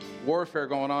warfare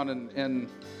going on, and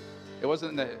it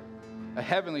wasn't a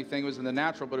heavenly thing. It was in the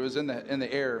natural, but it was in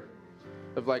the air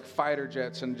of like fighter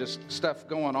jets and just stuff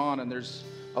going on. And there's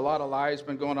a lot of lies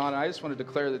been going on. And I just want to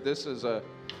declare that this is a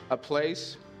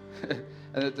place and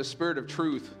that the spirit of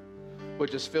truth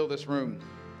would just fill this room.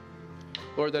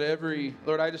 Lord,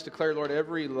 I just declare, Lord,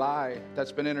 every lie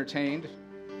that's been entertained,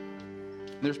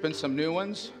 there's been some new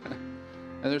ones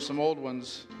and there's some old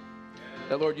ones,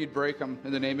 that, Lord, you'd break them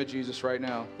in the name of Jesus right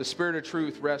now. The spirit of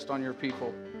truth rest on your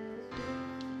people.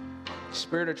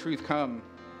 Spirit of truth, come.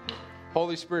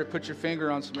 Holy Spirit, put your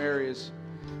finger on some areas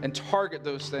and target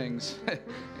those things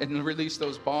and release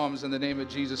those bombs in the name of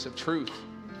Jesus of truth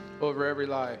over every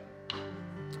lie.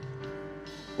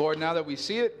 Lord, now that we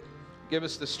see it, give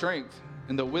us the strength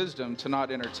and the wisdom to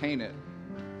not entertain it.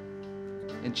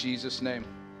 In Jesus' name.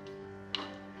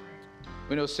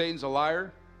 We know Satan's a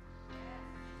liar.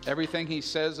 Everything he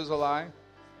says is a lie.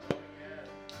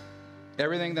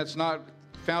 Everything that's not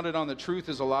founded on the truth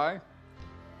is a lie.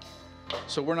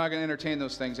 So we're not going to entertain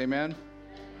those things. Amen?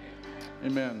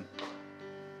 Amen.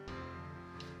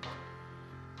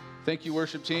 Thank you,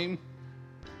 worship team.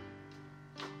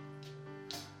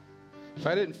 If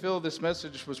I didn't feel this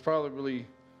message was probably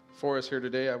for us here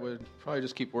today, I would probably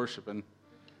just keep worshiping.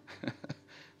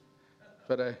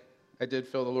 But I did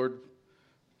feel the Lord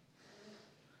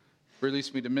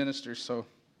released me to minister. So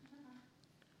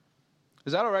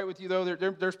is that all right with you, though?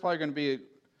 There's probably going to be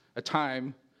a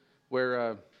time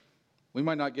where we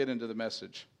might not get into the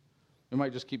message. We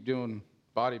might just keep doing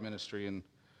body ministry, and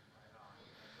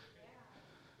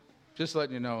just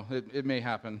letting you know, it may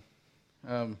happen.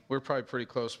 We're probably pretty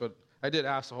close, but I did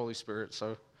ask the Holy Spirit,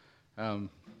 so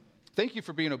thank you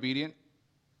for being obedient.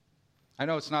 I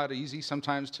know it's not easy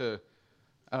sometimes to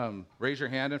raise your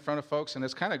hand in front of folks, and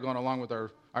it's kind of going along with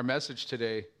our message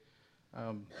today.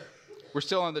 We're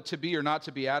still on the to be or not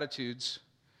to be attitudes,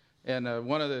 and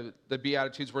one of the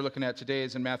Beatitudes we're looking at today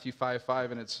is in Matthew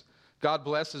 5:5, and it's, God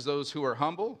blesses those who are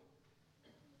humble,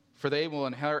 for they will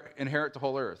inherit the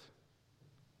whole earth.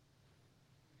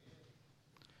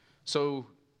 So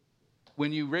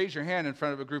when you raise your hand in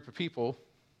front of a group of people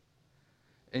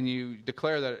and you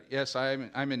declare that, yes,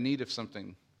 I'm in need of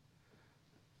something,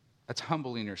 that's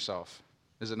humbling yourself,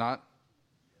 is it not?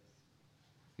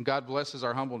 And God blesses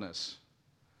our humbleness.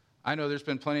 I know there's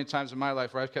been plenty of times in my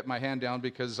life where I've kept my hand down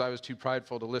because I was too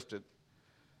prideful to lift it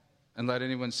and let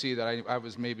anyone see that I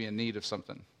was maybe in need of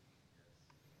something.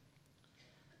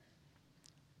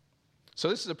 So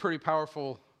this is a pretty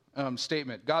powerful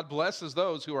statement. God blesses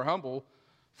those who are humble,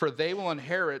 for they will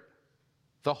inherit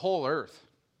the whole earth.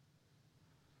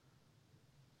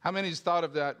 How many's thought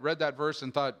of that, read that verse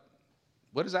and thought,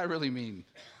 what does that really mean?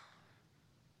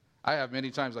 I have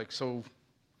many times. So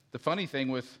the funny thing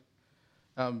with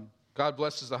God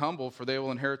blesses the humble, for they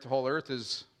will inherit the whole earth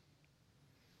is,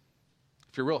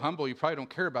 if you're real humble, you probably don't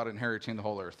care about inheriting the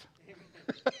whole earth.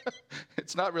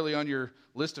 It's not really on your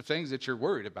list of things that you're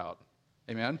worried about.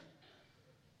 Amen?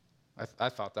 I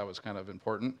thought that was kind of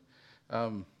important.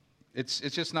 It's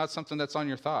just not something that's on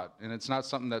your thought, and it's not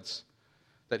something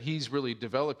that he's really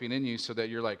developing in you so that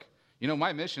you're like,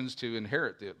 my mission's to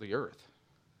inherit the earth.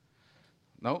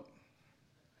 Nope.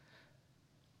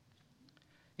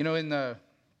 I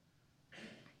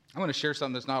want to share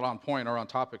something that's not on point or on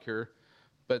topic here,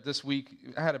 but this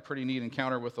week I had a pretty neat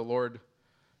encounter with the Lord.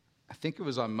 I think it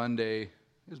was on Monday. It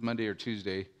was Monday or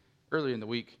Tuesday, early in the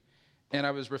week. And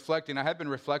I was reflecting. I had been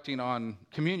reflecting on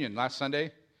communion last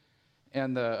Sunday,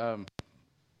 and that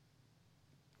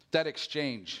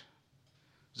exchange.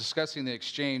 Discussing the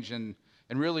exchange and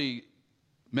really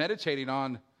meditating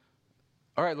on,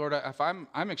 all right, Lord, if I'm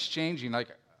exchanging, like,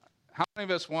 how many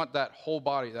of us want that whole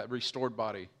body, that restored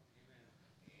body?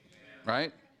 Amen.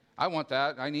 Right? I want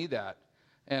that. I need that.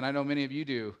 And I know many of you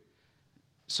do.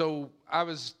 So I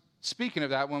was speaking of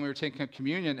that when we were taking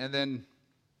communion, and then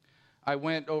I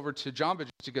went over to Jamba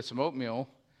to get some oatmeal,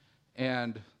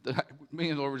 and me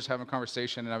and the Lord were just having a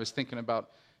conversation, and I was thinking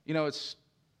about,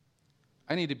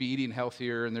 I need to be eating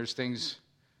healthier, and there's things,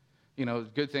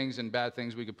 good things and bad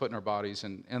things we could put in our bodies.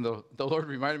 And the Lord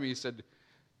reminded me, he said,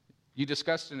 you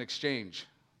discussed an exchange,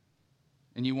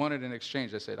 and you wanted an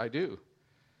exchange. I said, I do. And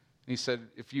he said,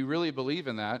 if you really believe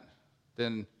in that,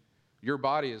 then your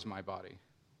body is my body.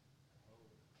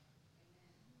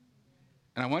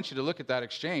 And I want you to look at that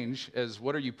exchange as,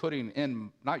 what are you putting in,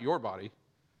 not your body,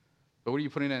 but what are you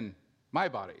putting in my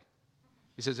body?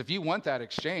 He says, if you want that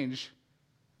exchange,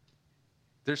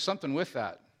 there's something with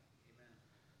that. Amen.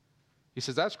 He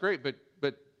says, that's great, but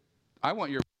I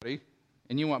want your body,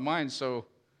 and you want mine, so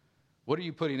what are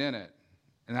you putting in it?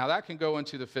 And now that can go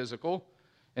into the physical.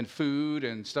 and food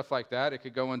and stuff like that. It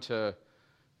could go into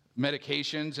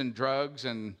medications and drugs,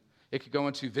 and it could go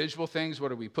into visual things.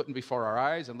 What are we putting before our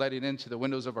eyes and letting into the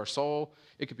windows of our soul?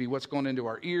 It could be what's going into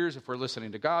our ears if we're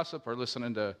listening to gossip or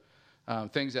listening to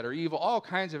things that are evil, all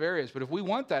kinds of areas. But if we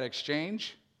want that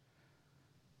exchange,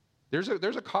 there's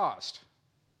a cost.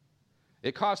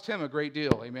 It cost him a great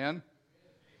deal, amen?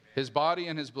 His body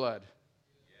and his blood.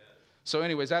 So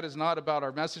anyways, that is not about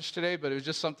our message today, but it was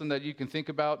just something that you can think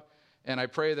about. And I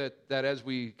pray that as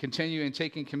we continue in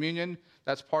taking communion,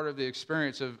 that's part of the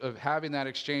experience of having that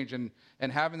exchange and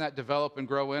having that develop and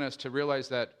grow in us to realize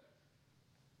that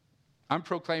I'm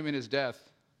proclaiming his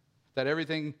death, that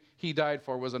everything he died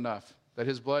for was enough, that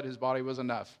his blood, his body was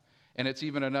enough. And it's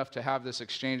even enough to have this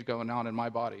exchange going on in my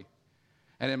body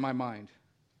and in my mind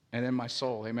and in my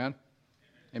soul. Amen?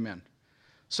 Amen.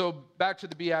 So back to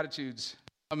the Beatitudes.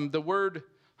 The word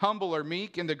humble or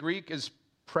meek in the Greek is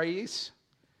praise.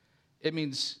 It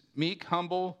means meek,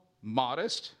 humble,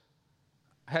 modest.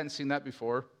 I hadn't seen that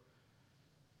before.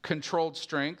 Controlled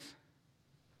strength.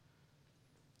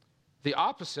 The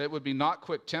opposite would be not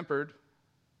quick-tempered.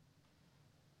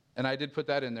 And I did put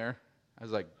that in there. I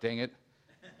was like, dang it.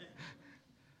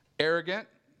 Arrogant.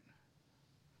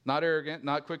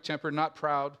 Not quick-tempered, not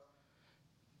proud.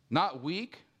 Not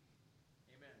weak.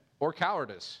 Amen. Or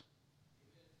cowardice.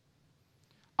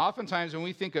 Oftentimes when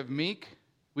we think of meek,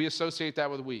 we associate that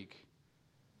with weak.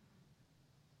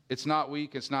 It's not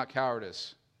weak, it's not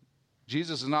cowardice.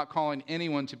 Jesus is not calling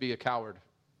anyone to be a coward.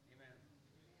 Amen.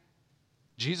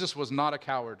 Jesus was not a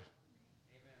coward.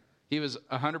 Amen. He was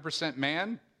 100%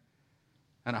 man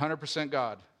and 100%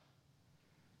 God.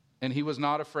 And he was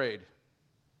not afraid.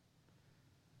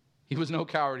 He was no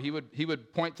coward. He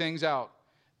would point things out.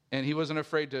 And he wasn't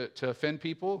afraid to offend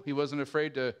people. He wasn't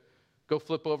afraid to go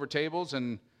flip over tables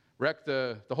and wreck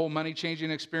the whole money-changing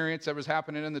experience that was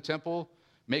happening in the temple,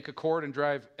 make a cord and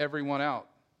drive everyone out.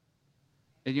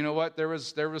 And you know what? There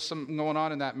was something going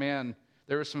on in that man.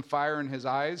 There was some fire in his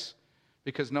eyes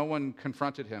because no one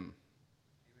confronted him.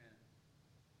 Amen.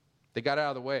 They got out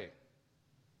of the way.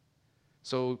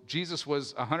 So Jesus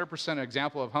was 100% an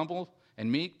example of humble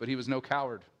and meek, but he was no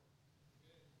coward.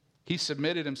 He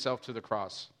submitted himself to the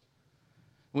cross.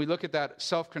 When we look at that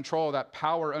self-control, that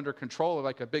power under control,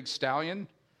 like a big stallion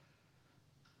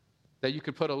that you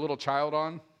could put a little child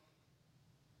on,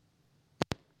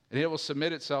 and it will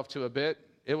submit itself to a bit.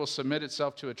 It will submit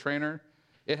itself to a trainer.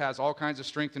 It has all kinds of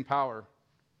strength and power,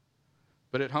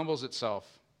 but it humbles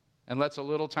itself and lets a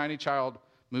little tiny child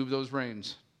move those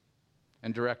reins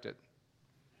and direct it.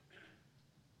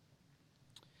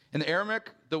 In the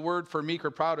Aramaic, the word for meek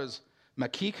or proud is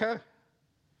makika.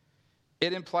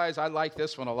 It implies, I like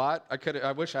this one a lot.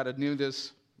 I wish I'd have knew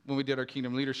this when we did our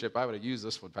kingdom leadership. I would have used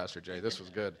this one, Pastor Jay. This was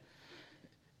good.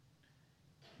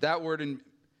 That word in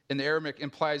the Aramaic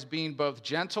implies being both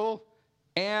gentle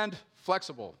and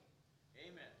flexible.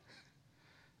 Amen.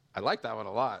 I like that one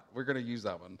a lot. We're going to use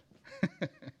that one.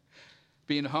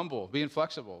 Being humble, being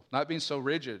flexible, not being so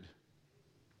rigid.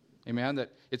 Amen,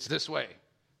 that it's this way.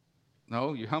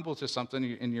 No, you're humble to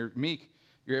something and you're meek.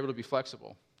 You're able to be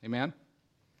flexible. Amen?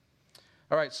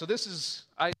 All right, so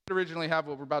I originally have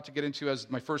what we're about to get into as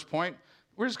my first point.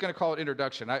 We're just going to call it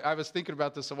introduction. I was thinking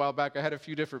about this a while back. I had a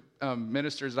few different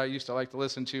ministers that I used to like to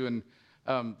listen to,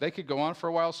 and they could go on for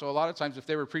a while. So a lot of times if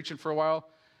they were preaching for a while,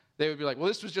 they would be like, well,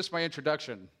 this was just my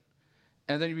introduction.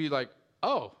 And then you'd be like,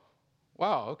 oh,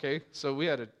 wow, okay. So we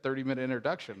had a 30-minute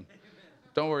introduction.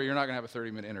 Don't worry, you're not going to have a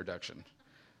 30-minute introduction.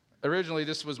 Originally,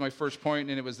 this was my first point,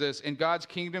 and it was this. In God's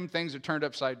kingdom, things are turned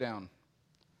upside down.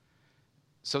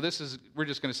 So we're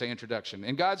just going to say introduction.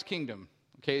 In God's kingdom,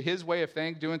 okay, his way of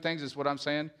doing things is what I'm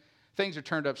saying. Things are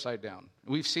turned upside down.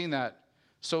 We've seen that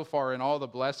so far in all the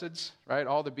blesseds, right?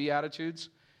 All the Beatitudes.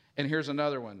 And here's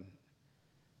another one.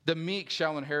 The meek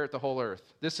shall inherit the whole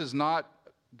earth. This is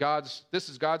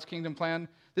God's kingdom plan.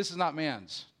 This is not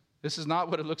man's. This is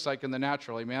not what it looks like in the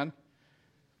natural, amen?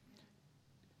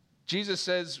 Jesus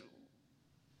says,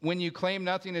 when you claim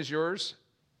nothing is yours,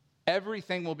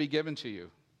 everything will be given to you.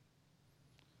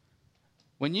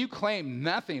 When you claim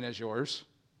nothing as yours,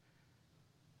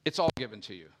 it's all given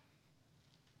to you.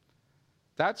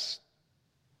 That's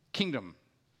kingdom.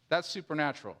 That's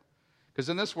supernatural. Because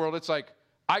in this world, it's like,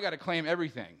 I got to claim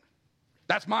everything.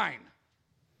 That's mine.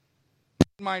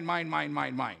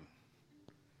 Mine.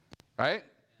 Right?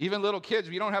 Even little kids,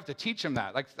 you don't have to teach them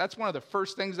that. Like, that's one of the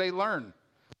first things they learn.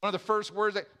 One of the first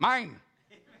words, mine.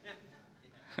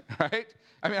 Right?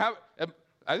 I mean,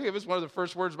 I think it was one of the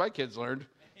first words my kids learned,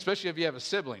 especially if you have a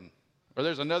sibling. Or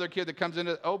there's another kid that comes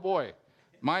into, oh boy,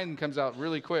 mine comes out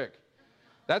really quick.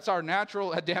 That's our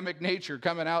natural Adamic nature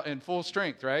coming out in full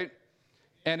strength, right?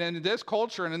 And in this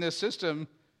culture and in this system,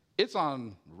 it's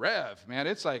on rev, man.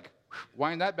 It's like,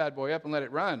 wind that bad boy up and let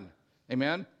it run.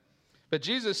 Amen? But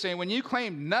Jesus is saying, when you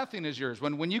claim nothing is yours,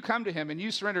 when you come to him and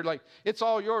you surrender, like, it's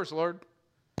all yours, Lord.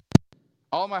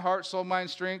 All my heart, soul, mind,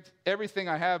 strength, everything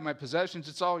I have, my possessions,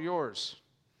 it's all yours.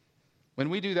 When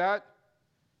we do that,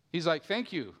 he's like,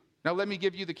 thank you. Now let me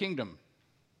give you the kingdom.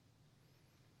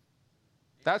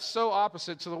 That's so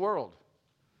opposite to the world.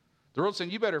 The world's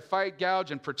saying, you better fight,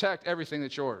 gouge, and protect everything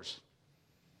that's yours.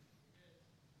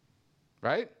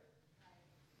 Right?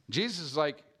 Jesus is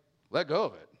like, let go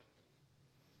of it.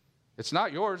 It's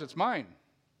not yours, it's mine.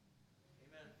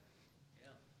 Amen. Yeah.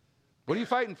 What are you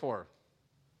fighting for?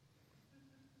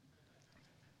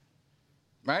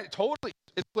 Right? Totally,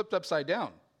 it's flipped upside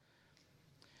down.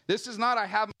 This is not I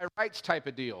have my rights type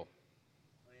of deal.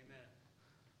 Amen.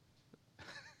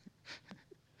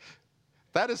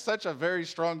 That is such a very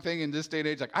strong thing in this day and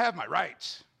age. Like, I have my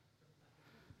rights.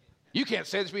 You can't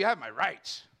say this to me, I have my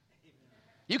rights.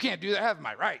 You can't do that, I have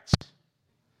my rights.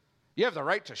 You have the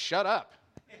right to shut up.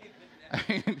 I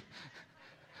mean,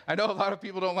 I know a lot of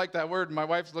people don't like that word, and my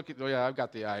wife's looking, oh yeah, I've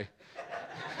got the eye.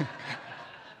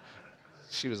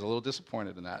 She was a little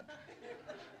disappointed in that.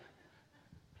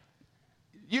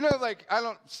 You know, like,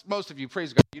 most of you,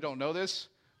 praise God, you don't know this.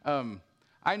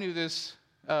 I knew this.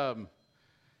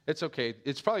 It's okay.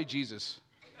 It's probably Jesus.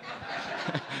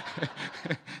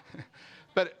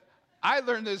 But I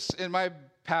learned this in my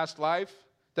past life,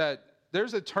 that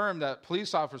there's a term that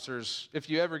police officers, if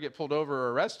you ever get pulled over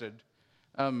or arrested,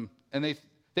 and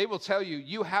they will tell you,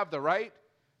 you have the right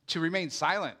to remain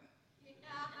silent.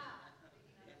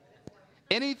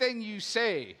 Anything you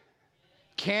say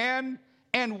can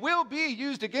and will be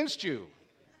used against you.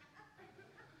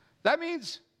 That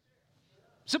means,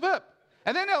 zip up.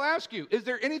 And then they'll ask you, is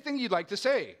there anything you'd like to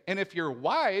say? And if you're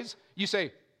wise, you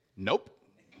say, nope.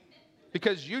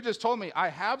 Because you just told me I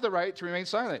have the right to remain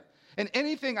silent. And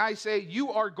anything I say,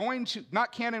 you are going to,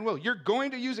 not can and will, you're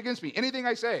going to use against me. Anything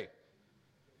I say.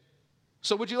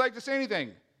 So would you like to say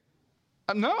anything?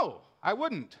 No, I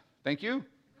wouldn't. Thank you.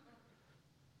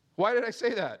 Why did I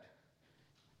say that?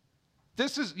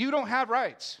 You don't have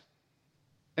rights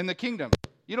in the kingdom.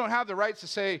 You don't have the rights to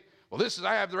say, well,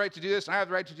 I have the right to do this, and I have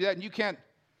the right to do that, and you can't.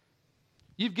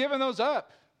 You've given those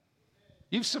up.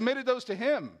 You've submitted those to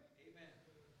him. Amen.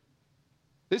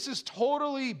 This is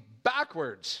totally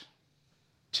backwards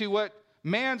to what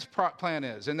man's plan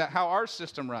is and how our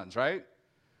system runs, right?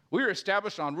 We are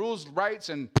established on rules, rights,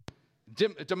 and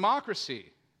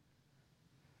democracy.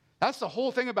 That's the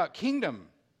whole thing about kingdom.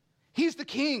 He's the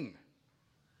king.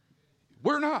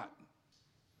 We're not.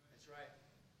 That's right.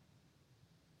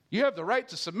 You have the right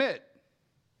to submit.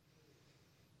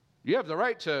 You have the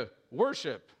right to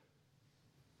worship.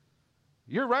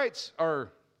 Your rights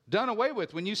are done away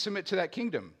with when you submit to that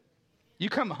kingdom. You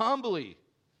come humbly.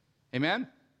 Amen?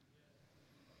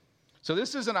 So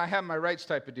this isn't I have my rights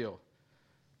type of deal.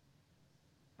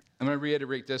 I'm going to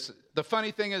reiterate this. The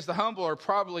funny thing is the humble are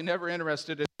probably never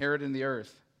interested in inheriting the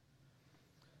earth.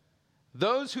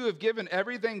 Those who have given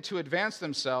everything to advance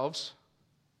themselves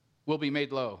will be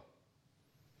made low.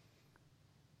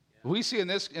 Yeah. We see in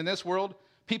this world,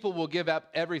 people will give up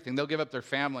everything. They'll give up their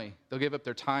family. They'll give up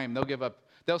their time.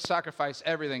 They'll sacrifice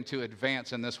everything to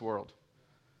advance in this world.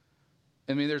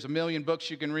 I mean, there's a million books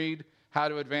you can read, how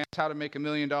to advance, how to make $1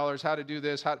 million, how to do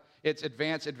this. It's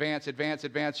advance.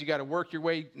 You got to work your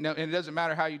way, and it doesn't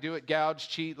matter how you do it, gouge,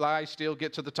 cheat, lie, steal,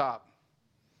 get to the top.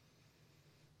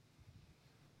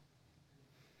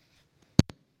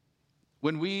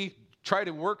 When we try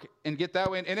to work and get that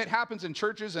way, and it happens in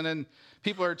churches, and then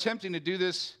people are attempting to do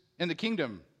this in the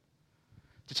kingdom,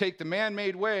 to take the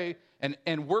man-made way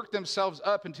and work themselves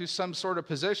up into some sort of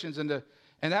positions, and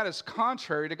that is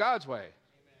contrary to God's way. Amen.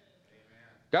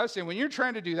 God's saying, when you're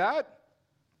trying to do that,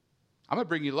 I'm going to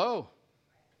bring you low.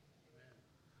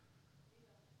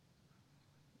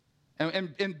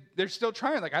 And they're still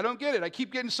trying. Like, I don't get it. I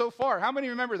keep getting so far. How many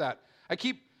remember that?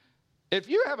 If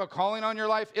you have a calling on your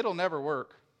life, it'll never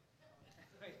work.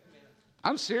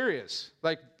 I'm serious.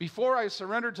 Like, before I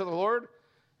surrendered to the Lord,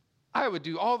 I would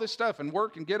do all this stuff and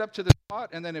work and get up to the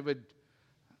spot, and then it would,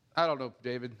 I don't know,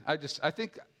 David. I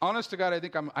think, honest to God,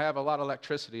 I have a lot of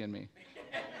electricity in me.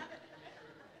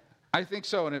 I think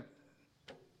so,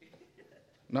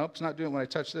 nope, it's not doing it when I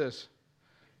touch this.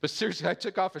 But seriously, I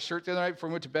took off a shirt the other night before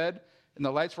I went to bed, and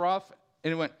the lights were off,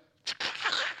 and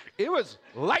it was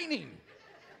lightning.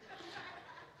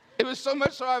 It was so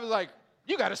much so I was like,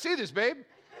 you got to see this, babe.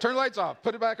 Turn the lights off.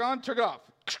 Put it back on. Took it off.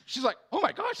 She's like, oh,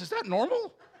 my gosh, is that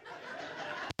normal?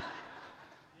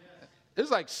 It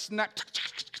was like snack.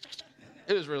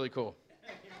 It was really cool.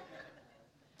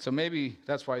 So maybe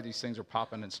that's why these things are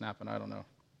popping and snapping. I don't know.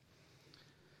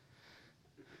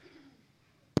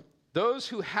 Those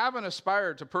who haven't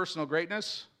aspired to personal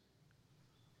greatness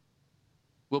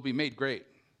will be made great.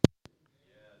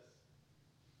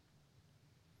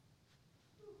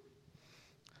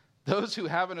 Those who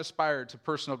haven't aspired to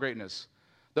personal greatness,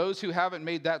 those who haven't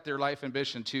made that their life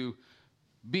ambition to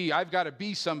be, I've got to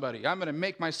be somebody. I'm going to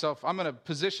make myself, I'm going to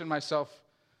position myself.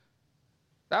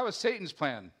 That was Satan's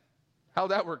plan.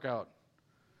 How'd that work out?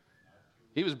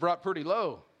 He was brought pretty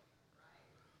low.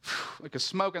 Like a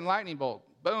smoking lightning bolt.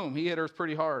 Boom, he hit earth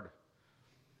pretty hard.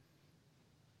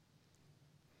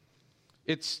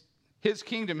 It's his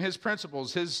kingdom, his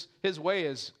principles, his way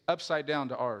is upside down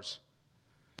to ours.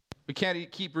 We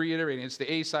can't keep reiterating. It's the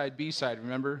A side, B side,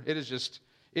 remember? It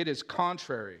is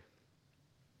contrary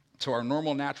to our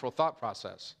normal natural thought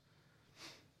process.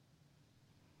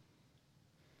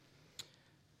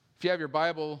 If you have your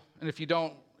Bible, and if you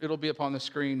don't, it'll be up on the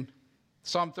screen.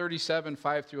 Psalm 37,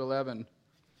 5 through 11. It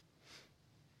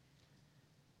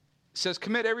says,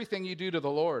 commit everything you do to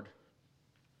the Lord.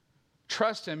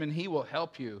 Trust him and he will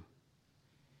help you.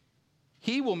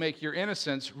 He will make your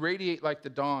innocence radiate like the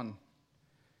dawn,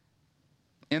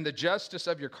 and the justice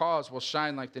of your cause will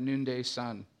shine like the noonday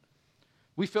sun.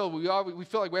 We feel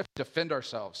like we have to defend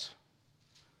ourselves.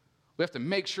 We have to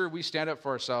make sure we stand up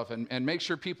for ourselves and make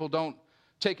sure people don't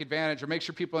take advantage, or make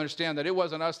sure people understand that it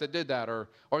wasn't us that did that, or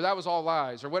that was all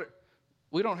lies, or what.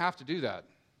 We don't have to do that.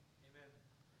 Amen.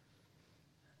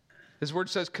 His word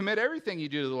says, commit everything you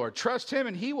do to the Lord. Trust him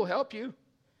and he will help you.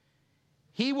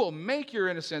 He will make your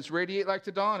innocence radiate like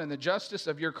the dawn, and the justice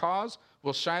of your cause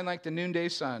will shine like the noonday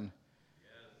sun.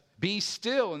 Yes. Be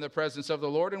still in the presence of the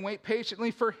Lord and wait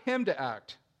patiently for him to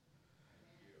act.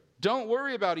 Don't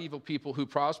worry about evil people who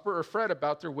prosper or fret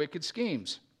about their wicked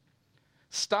schemes.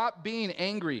 Stop being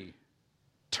angry.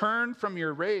 Turn from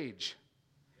your rage.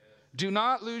 Yes. Do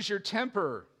not lose your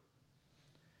temper.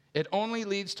 It only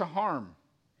leads to harm.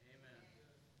 Amen.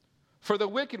 For the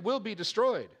wicked will be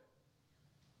destroyed,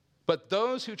 but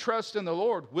those who trust in the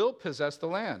Lord will possess the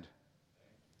land.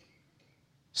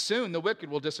 Soon the wicked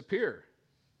will disappear.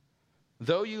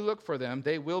 Though you look for them,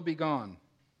 they will be gone.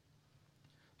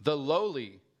 The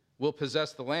lowly will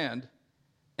possess the land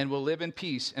and will live in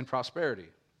peace and prosperity.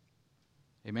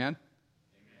 Amen?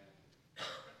 Amen.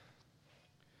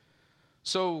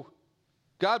 So,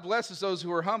 God blesses those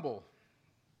who are humble.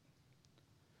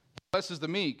 He blesses the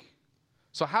meek.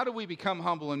 So how do we become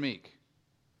humble and meek?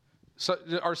 So,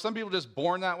 are some people just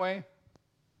born that way?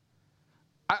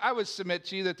 I would submit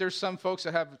to you that there's some folks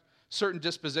that have certain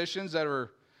dispositions that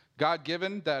are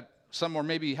God-given, that some or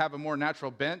maybe have a more natural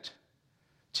bent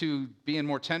to being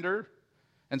more tender,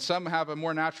 and some have a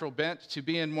more natural bent to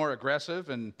being more aggressive,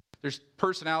 and there's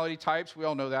personality types. We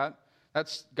all know that.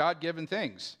 That's God-given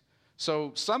things.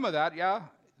 So some of that, yeah,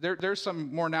 there's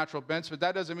some more natural bents, but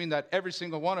that doesn't mean that every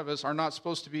single one of us are not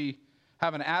supposed to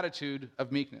have an attitude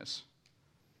of meekness.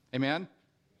 Amen?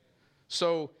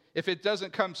 So if it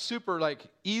doesn't come super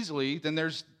easily, then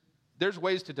there's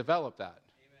ways to develop that.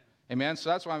 Amen? So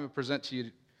that's why I'm going to present to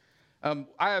you.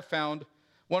 I have found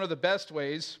one of the best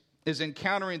ways is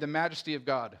encountering the majesty of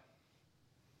God.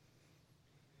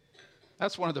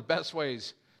 That's one of the best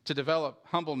ways to develop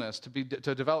humbleness,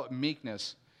 to develop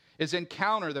meekness, is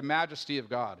encounter the majesty of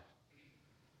God.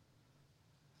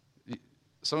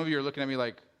 Some of you are looking at me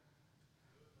like,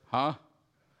 huh?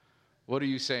 What are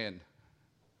you saying?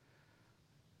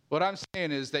 What I'm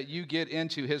saying is that you get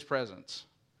into his presence.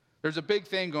 There's a big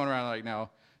thing going around right now,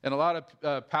 and a lot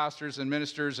of pastors and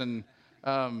ministers, and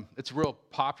it's a real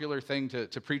popular thing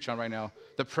to preach on right now,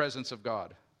 the presence of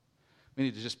God. We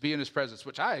need to just be in his presence,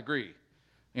 which I agree.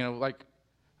 I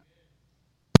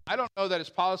don't know that it's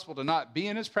possible to not be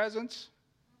in his presence.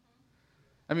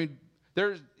 I mean,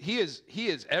 he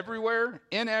is everywhere,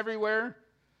 in everywhere,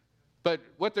 but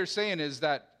what they're saying is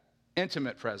that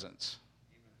intimate presence,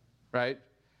 right?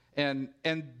 And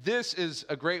this is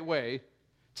a great way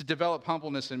to develop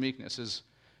humbleness and meekness, is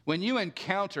when you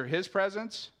encounter his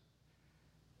presence,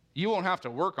 you won't have to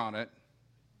work on it.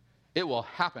 It will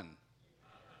happen.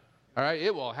 All right?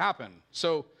 It will happen.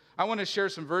 So I want to share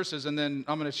some verses, and then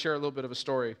I'm going to share a little bit of a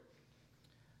story.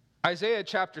 Isaiah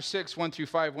chapter 6, 1 through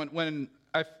 5, when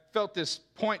I felt this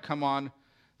point come on,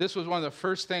 this was one of the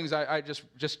first things I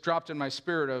just dropped in my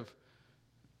spirit of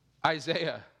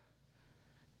Isaiah.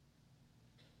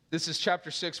 This is chapter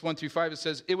 6, 1 through 5. It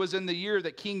says, "It was in the year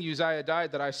that King Uzziah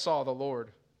died that I saw the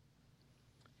Lord.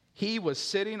 He was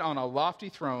sitting on a lofty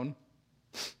throne,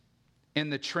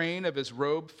 and the train of his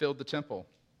robe filled the temple.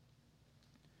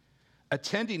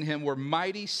 Attending him were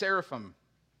mighty seraphim,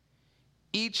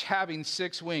 each having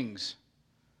 6 wings.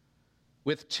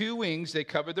 With 2 wings they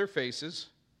covered their faces,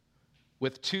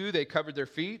 with 2 they covered their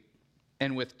feet,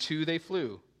 and with 2 they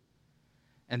flew.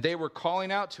 And they were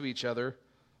calling out to each other,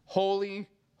 Holy,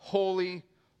 holy,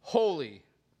 holy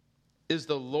is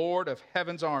the Lord of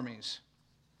heaven's armies.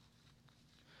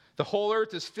 The whole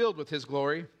earth is filled with his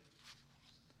glory.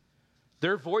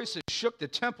 Their voices shook the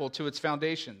temple to its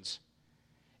foundations,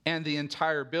 and the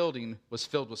entire building was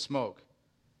filled with smoke.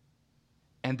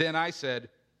 And then I said,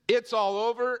 it's all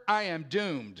over, I am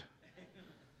doomed.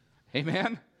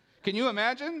 Amen? Can you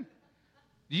imagine?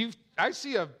 I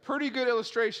see a pretty good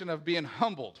illustration of being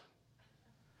humbled,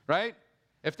 right?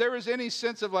 If there was any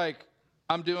sense of like,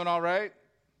 I'm doing all right,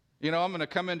 I'm going to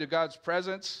come into God's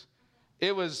presence,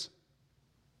 it was,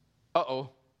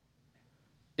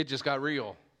 it just got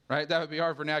real, right? That would be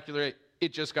our vernacular.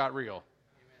 It just got real.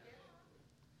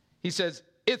 He says,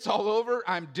 it's all over,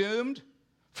 I'm doomed,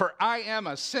 for I am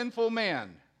a sinful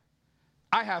man.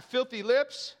 I have filthy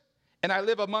lips, and I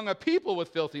live among a people with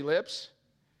filthy lips.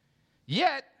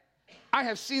 Yet, I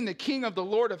have seen the King of the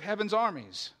Lord of heaven's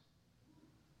armies.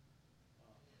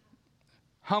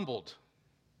 Humbled.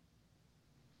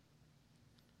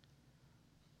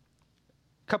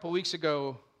 A couple weeks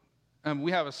ago,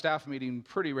 we have a staff meeting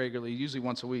pretty regularly, usually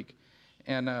once a week.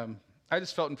 And I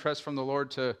just felt impressed from the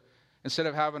Lord to, instead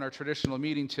of having our traditional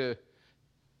meeting, to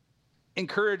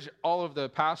encourage all of the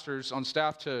pastors on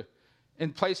staff to,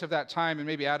 in place of that time and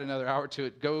maybe add another hour to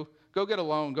it, go get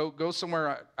alone, go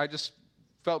somewhere. I just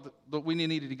felt that we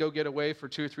needed to go get away for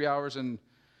 2 or 3 hours and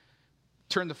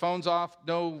turn the phones off,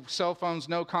 no cell phones,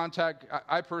 no contact.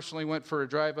 I personally went for a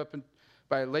drive up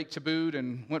by Lake Taboot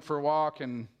and went for a walk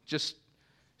and just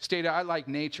stayed out. I like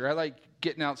nature. I like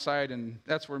getting outside, and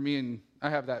that's where I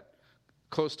have that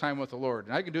close time with the Lord.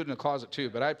 And I can do it in the closet too,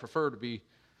 but I prefer to be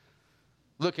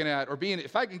looking at or being,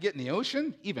 if I can get in the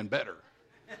ocean, even better.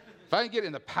 If I can get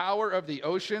in the power of the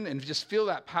ocean and just feel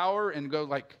that power and go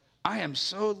like, I am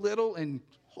so little and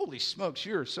holy smokes,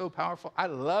 you're so powerful. I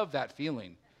love that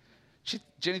feeling.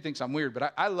 Jenny thinks I'm weird,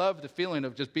 but I love the feeling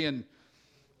of just being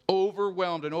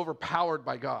overwhelmed and overpowered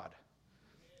by God.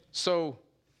 So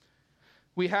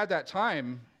we had that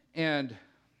time, and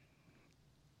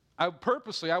I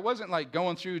wasn't like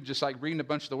going through just like reading a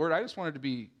bunch of the word. I just wanted to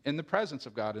be in the presence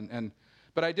of God.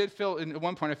 But I did feel, at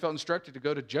one point I felt instructed to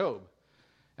go to Job.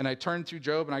 And I turned through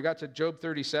Job, and I got to Job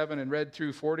 37 and read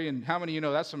through 40. And how many of you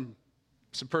know that's some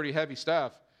pretty heavy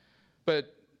stuff?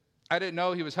 But I didn't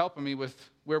know he was helping me with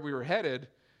where we were headed.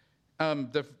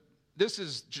 This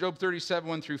is Job 37,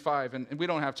 1 through 5. And we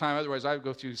don't have time. Otherwise, I would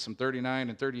go through some 39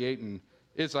 and 38. And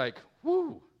it's like,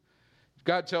 whoo.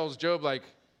 God tells Job, like,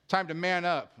 time to man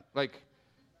up. Like,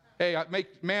 hey,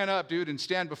 man up, dude, and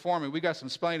stand before me. We got some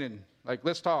splaining. Like,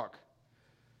 let's talk.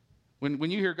 When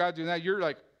you hear God doing that, you're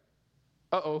like,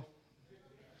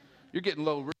 you're getting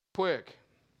low real quick.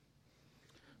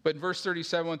 But in verse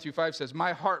 37, 1 through 5 says,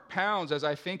 my heart pounds as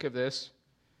I think of this.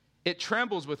 It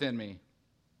trembles within me.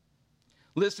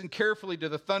 Listen carefully to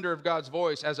the thunder of God's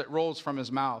voice as it rolls from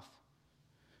his mouth.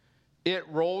 It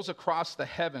rolls across the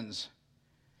heavens,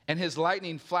 and his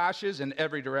lightning flashes in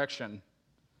every direction.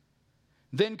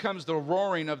 Then comes the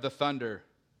roaring of the thunder,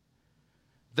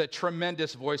 the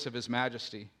tremendous voice of his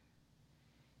majesty.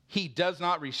 He does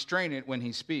not restrain it when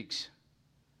he speaks.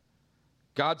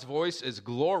 God's voice is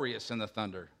glorious in the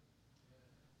thunder.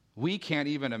 We can't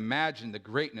even imagine the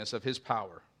greatness of his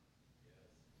power.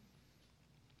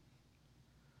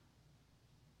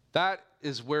 That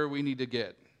is where we need to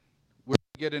get. We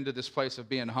get into this place of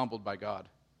being humbled by God.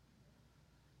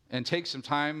 And take some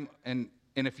time, and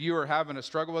if you are having a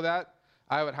struggle with that,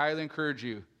 I would highly encourage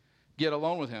you, get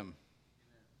alone with him.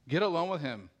 Get alone with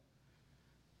him.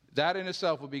 That in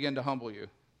itself will begin to humble you.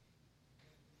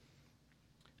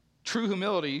 True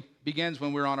humility begins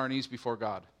when we're on our knees before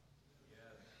God.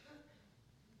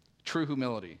 True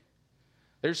humility.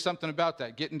 There's something about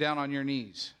that, getting down on your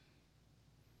knees.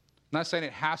 I'm not saying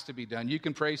it has to be done. You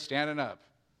can pray standing up.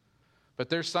 But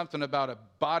there's something about a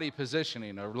body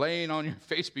positioning or laying on your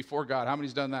face before God. How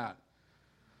many's done that?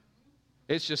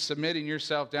 It's just submitting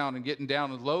yourself down and getting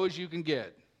down as low as you can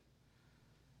get.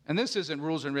 And this isn't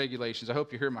rules and regulations. I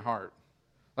hope you hear my heart.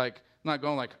 Like, I'm not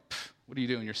going like, what are you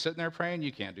doing? You're sitting there praying?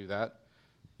 You can't do that.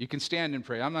 You can stand and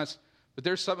pray. But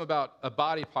there's something about a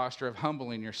body posture of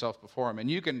humbling yourself before him. And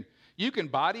you can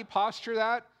body posture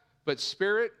that, but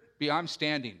spirit I'm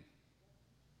standing.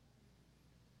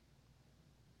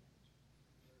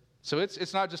 So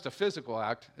it's not just a physical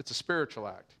act, it's a spiritual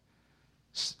act.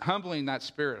 Humbling that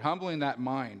spirit, humbling that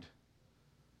mind.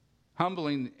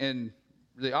 Humbling, and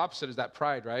the opposite is that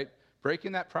pride, right?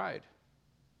 Breaking that pride.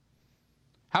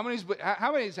 How many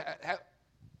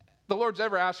the Lord's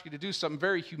ever asked you to do something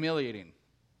very humiliating.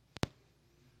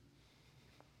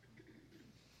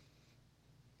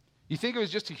 You think it was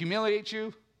just to humiliate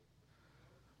you?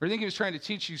 Or you think he was trying to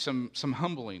teach you some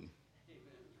humbling?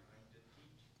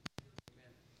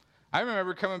 I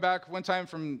remember coming back one time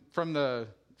from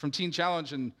Teen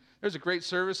Challenge, and there's a great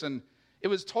service, and it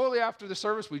was totally after the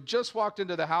service. We just walked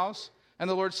into the house, and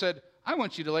the Lord said, I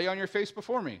want you to lay on your face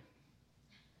before me.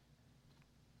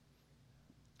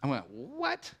 I went,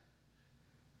 what?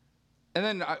 And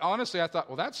then honestly, I thought,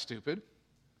 well, that's stupid.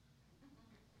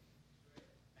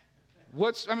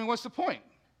 What's the point?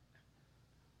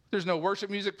 There's no worship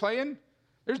music playing.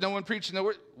 There's no one preaching the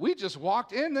word. We just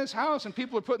walked in this house and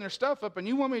people are putting their stuff up, and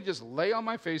you want me to just lay on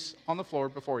my face on the floor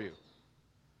before you?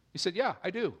 He said, yeah, I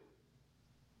do.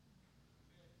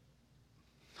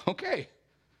 Okay.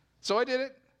 So I did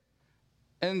it.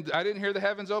 And I didn't hear the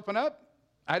heavens open up.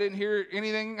 I didn't hear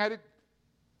anything.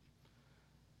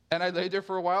 And I laid there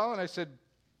for a while, and I said,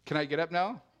 can I get up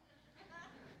now? He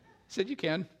said, you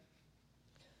can.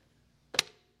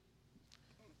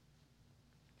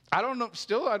 I don't know.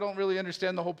 Still, I don't really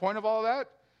understand the whole point of all of that,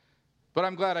 but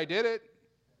I'm glad I did it.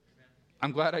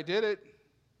 I'm glad I did it.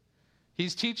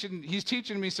 He's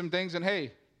teaching me some things, and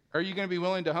hey, are you going to be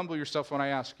willing to humble yourself when I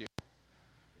ask you?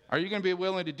 Are you going to be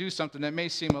willing to do something that may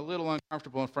seem a little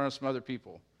uncomfortable in front of some other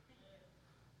people?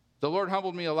 The Lord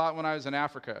humbled me a lot when I was in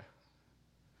Africa.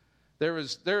 There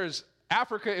is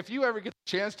Africa. If you ever get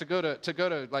the chance to go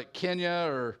to like Kenya,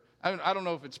 or I don't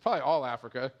know if it's probably all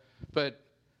Africa, but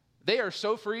they are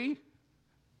so free,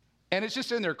 and it's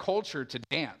just in their culture to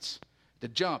dance, to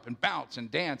jump and bounce and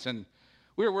dance. And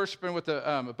we were worshiping with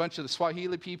a bunch of the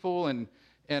Swahili people and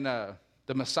the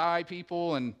Maasai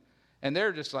people, and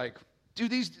they're just like,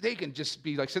 dude, they can just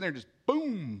be like sitting there just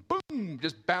boom, boom,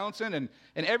 just bouncing, and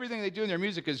everything they do in their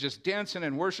music is just dancing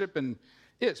and worship, and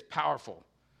it's powerful.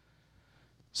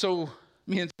 So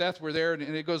me and Seth were there,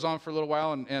 and it goes on for a little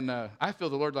while, and I feel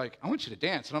the Lord like, I want you to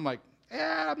dance. And I'm like,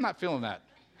 I'm not feeling that.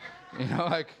 You know,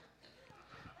 like,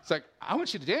 it's like, I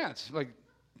want you to dance. Like,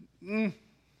 yeah,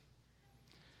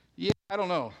 I don't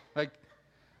know. Like,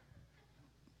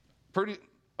 pretty,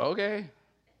 okay.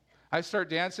 I start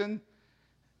dancing,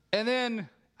 and then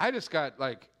I just got,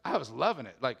 like, I was loving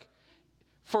it. Like,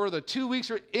 for the 2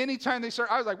 weeks, or anytime they start,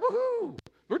 I was like, woohoo,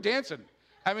 we're dancing.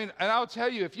 I mean, and I'll tell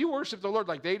you, if you worship the Lord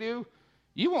like they do,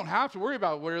 you won't have to worry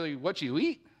about really what you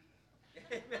eat.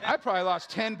 I probably lost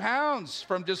 10 pounds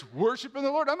from just worshiping the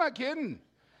Lord. I'm not kidding.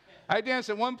 I danced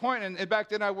at one point, and back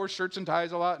then I wore shirts and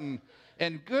ties a lot,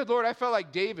 and good Lord, I felt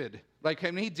like David. Like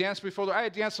when he danced before the Lord, I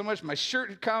had danced so much, my shirt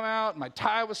had come out, my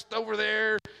tie was over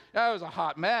there. That was a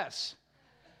hot mess.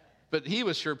 But he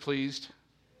was sure pleased.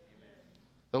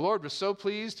 The Lord was so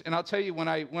pleased, and I'll tell you, when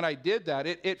I did that,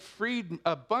 it freed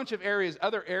a bunch of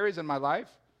other areas in my life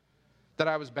that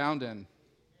I was bound in.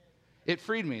 It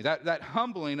freed me. That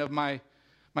humbling of my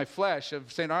flesh,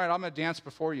 of saying, all right, I'm going to dance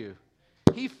before you.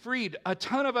 He freed a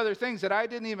ton of other things that I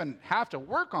didn't even have to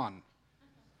work on.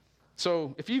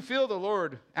 So if you feel the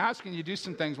Lord asking you to do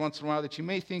some things once in a while that you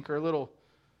may think are a little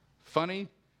funny,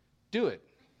 do it.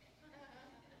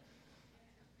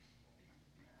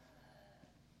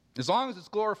 As long as it's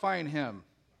glorifying Him.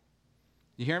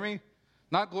 You hear me?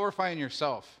 Not glorifying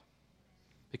yourself.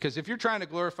 Because if you're trying to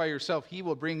glorify yourself, He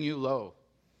will bring you low.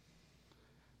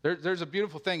 There's a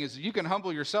beautiful thing, is you can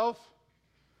humble yourself,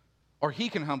 or He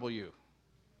can humble you.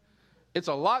 It's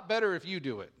a lot better if you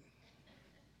do it.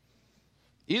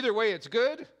 Either way, it's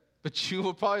good, but you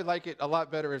will probably like it a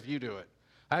lot better if you do it.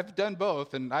 I've done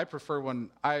both, and I prefer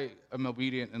when I am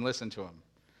obedient and listen to Him.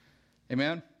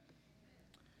 Amen?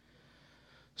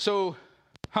 So,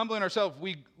 humbling ourselves,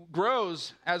 we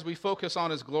grows as we focus on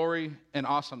His glory and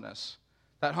awesomeness.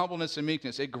 That humbleness and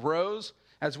meekness, it grows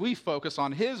as we focus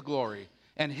on His glory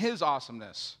and His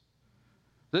awesomeness.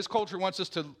 This culture wants us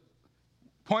to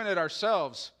point at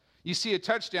ourselves. You see a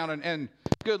touchdown, and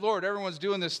good Lord, everyone's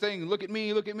doing this thing. Look at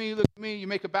me, look at me, look at me. You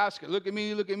make a basket. Look at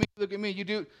me, look at me, look at me. You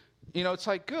do, it's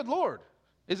like, good Lord.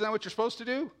 Isn't that what you're supposed to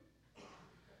do?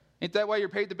 Ain't that why you're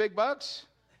paid the big bucks?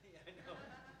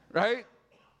 Right?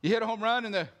 You hit a home run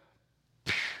and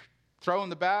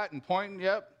throwing the bat and pointing,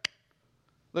 yep.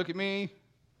 Look at me.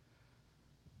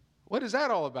 What is that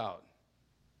all about?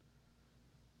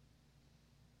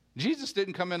 Jesus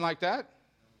didn't come in like that.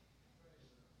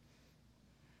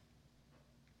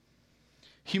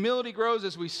 Humility grows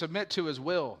as we submit to His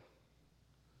will.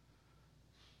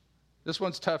 This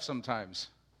one's tough sometimes.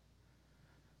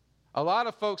 A lot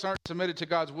of folks aren't submitted to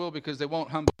God's will because they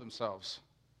won't humble themselves.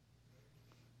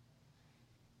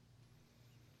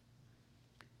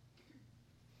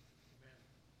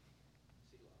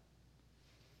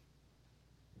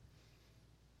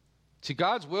 See,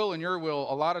 God's will and your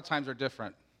will a lot of times are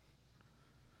different.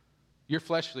 Your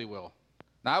fleshly will.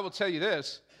 Now, I will tell you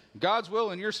this. God's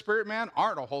will and your spirit man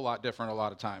aren't a whole lot different a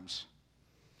lot of times.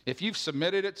 If you've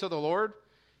submitted it to the Lord,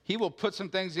 he will put some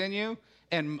things in you.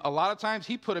 And a lot of times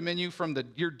he put them in you from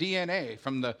your DNA,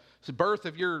 from the birth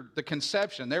of the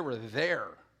conception. They were there.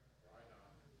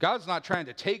 God's not trying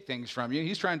to take things from you.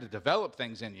 He's trying to develop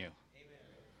things in you.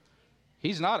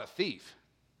 He's not a thief.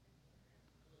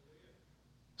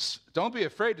 Don't be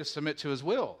afraid to submit to his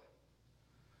will.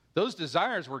 Those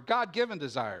desires were God-given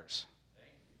desires.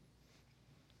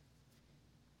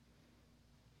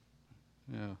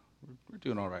 Yeah, we're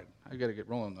doing all right. I got to get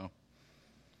rolling, though.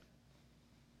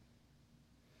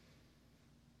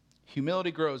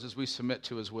 Humility grows as we submit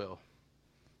to his will.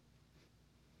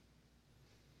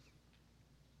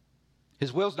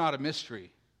 His will's not a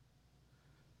mystery.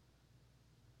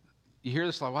 You hear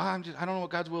this like, well, I don't know what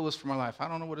God's will is for my life. I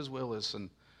don't know what his will is. And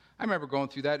I remember going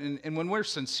through that. And when we're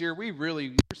sincere,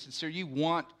 you're sincere. You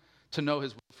want to know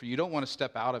his will for you. You don't want to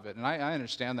step out of it. And I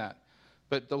understand that.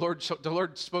 But the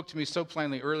Lord spoke to me so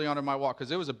plainly early on in my walk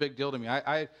because it was a big deal to me.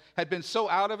 I had been so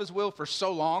out of his will for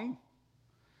so long,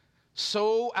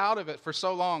 so out of it for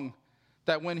so long,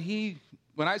 that when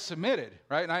I submitted,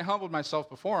 right, and I humbled myself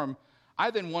before him,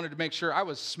 I then wanted to make sure I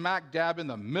was smack dab in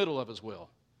the middle of his will.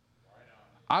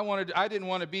 I didn't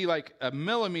want to be like a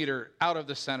millimeter out of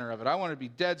the center of it. I wanted to be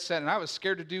dead set, and I was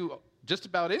scared to do just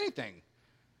about anything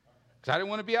because I didn't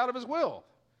want to be out of his will.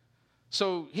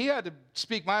 So he had to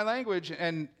speak my language,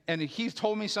 and he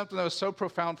told me something that was so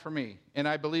profound for me, and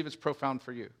I believe it's profound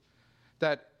for you,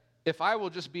 that if I will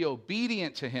just be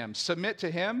obedient to him, submit to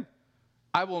him,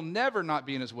 I will never not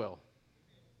be in his will.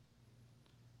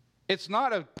 It's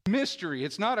not a mystery.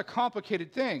 It's not a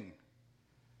complicated thing.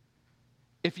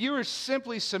 If you are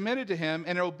simply submitted to him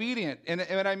and obedient, and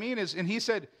what I mean is, and he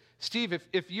said, Steve,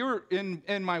 if you're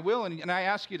in my will and I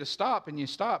ask you to stop and you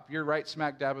stop, you're right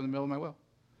smack dab in the middle of my will.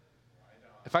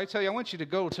 If I tell you I want you to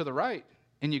go to the right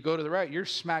and you go to the right, you're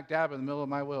smack dab in the middle of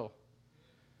my will.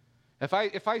 If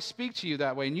I speak to you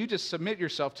that way and you just submit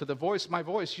yourself to my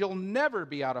voice, you'll never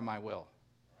be out of my will.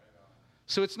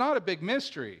 So it's not a big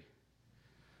mystery.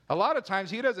 A lot of times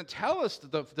he doesn't tell us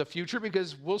the future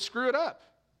because we'll screw it up.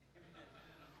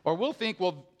 Or we'll think,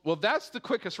 well, that's the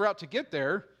quickest route to get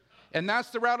there, and that's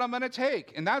the route I'm going to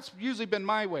take. And that's usually been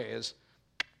my way.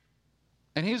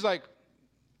 And he's like,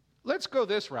 let's go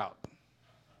this route.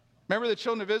 Remember the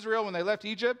children of Israel when they left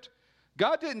Egypt?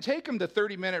 God didn't take them the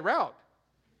 30-minute route.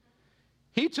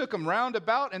 He took them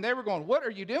roundabout, and they were going, what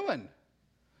are you doing?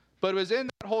 But it was in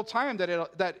that whole time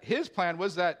that his plan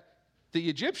was that the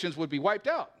Egyptians would be wiped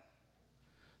out.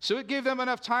 So it gave them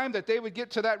enough time that they would get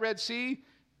to that Red Sea,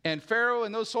 and Pharaoh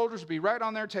and those soldiers would be right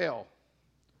on their tail.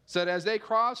 So that as they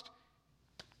crossed,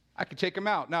 I could take them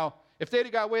out. Now, if they'd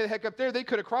have got way the heck up there, they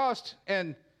could have crossed,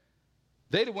 and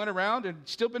they'd have went around and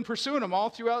still been pursuing them all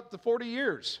throughout the 40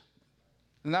 years.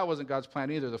 And that wasn't God's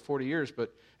plan either, the 40 years.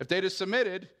 But if they'd have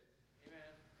submitted,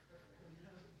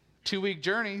 2-week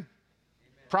journey,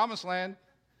 promised land,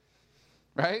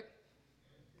 right?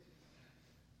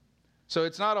 So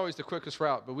it's not always the quickest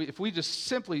route, but if we just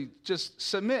simply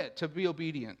submit to be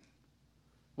obedient,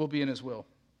 we'll be in his will.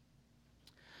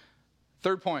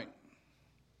 Third point.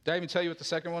 Did I even tell you what the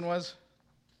second one was?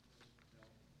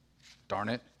 Darn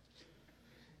it.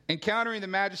 Encountering the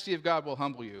majesty of God will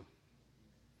humble you.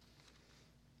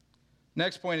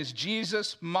 Next point is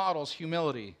Jesus models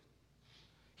humility.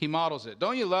 He models it.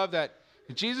 Don't you love that?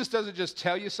 Jesus doesn't just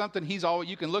tell you something.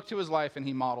 You can look to his life and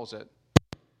he models it.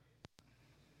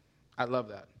 I love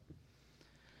that.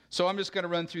 So I'm just going to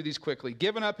run through these quickly.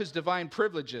 Giving up his divine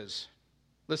privileges.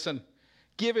 Listen,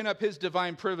 giving up his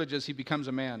divine privileges, he becomes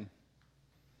a man.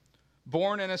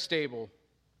 Born in a stable.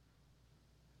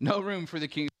 No room for the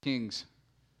King of Kings.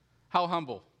 How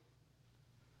humble.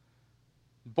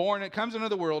 It comes into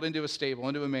the world, into a stable,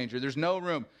 into a manger. There's no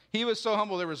room. He was so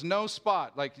humble, there was no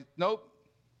spot. Like, nope.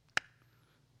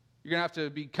 You're going to have to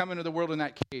be coming to the world in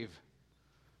that cave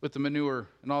with the manure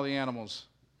and all the animals.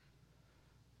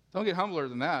 Don't get humbler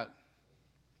than that.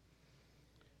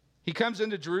 He comes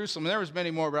into Jerusalem. There was many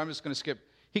more, but I'm just going to skip.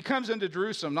 He comes into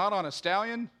Jerusalem not on a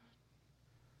stallion,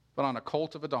 but on a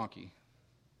colt of a donkey.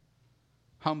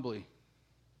 Humbly.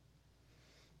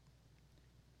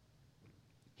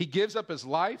 He gives up his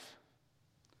life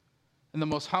in the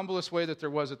most humblest way that there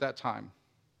was at that time.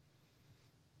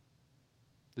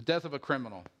 The death of a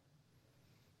criminal.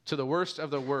 To the worst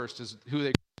of the worst is who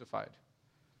they crucified.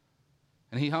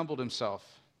 And he humbled himself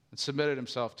and submitted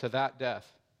himself to that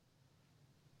death.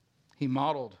 He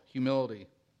modeled humility.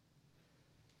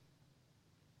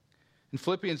 In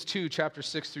Philippians 2, chapter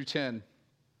 6 through 10,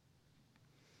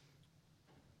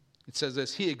 It says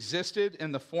this, he existed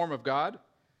in the form of God,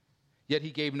 yet he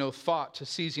gave no thought to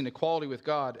seizing equality with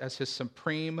God as his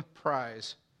supreme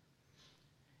prize.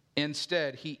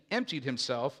 Instead, he emptied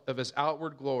himself of his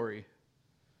outward glory.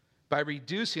 By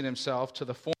reducing himself to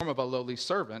the form of a lowly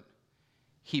servant,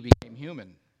 he became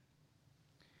human.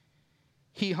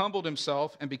 He humbled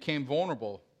himself and became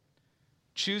vulnerable,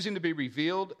 choosing to be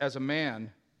revealed as a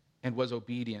man, and was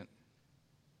obedient.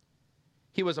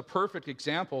 He was a perfect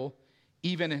example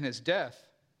even in his death,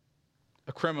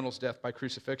 a criminal's death by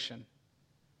crucifixion.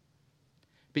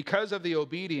 Because of the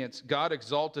obedience, God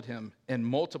exalted him and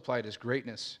multiplied his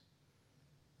greatness.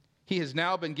 He has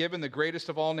now been given the greatest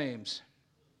of all names.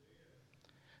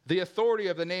 The authority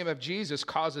of the name of Jesus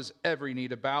causes every knee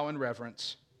to bow in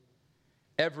reverence.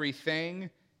 Everything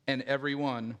and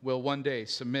everyone will one day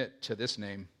submit to this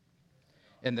name.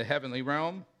 In the heavenly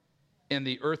realm, in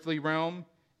the earthly realm,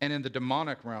 and in the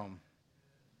demonic realm.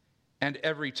 And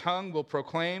every tongue will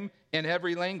proclaim in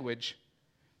every language,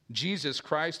 Jesus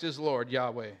Christ is Lord,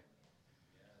 Yahweh,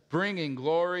 bringing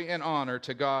glory and honor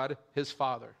to God, his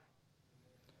Father.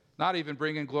 Not even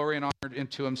bringing glory and honor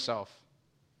into himself.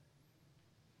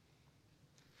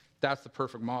 That's the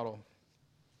perfect model.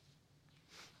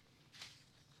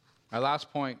 My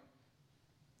last point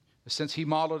is, since he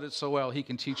modeled it so well, he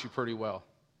can teach you pretty well.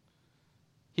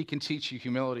 He can teach you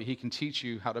humility. He can teach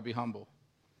you how to be humble.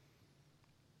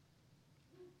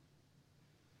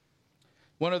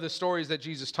 One of the stories that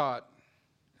Jesus taught,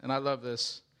 and I love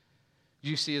this,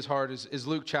 you see his heart, is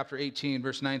Luke chapter 18,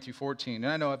 verse 9 through 14.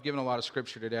 And I know I've given a lot of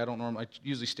scripture today. I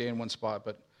usually stay in one spot,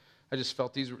 but I just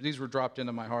felt these were dropped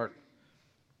into my heart.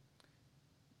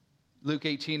 Luke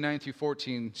 18, 9 through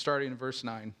 14, starting in verse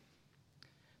 9.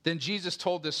 Then Jesus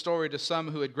told this story to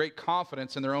some who had great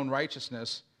confidence in their own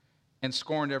righteousness and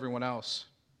scorned everyone else.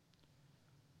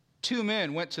 2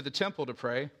 men went to the temple to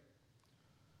pray.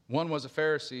 One was a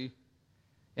Pharisee,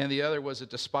 and the other was a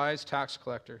despised tax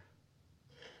collector.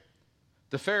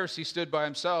 The Pharisee stood by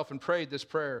himself and prayed this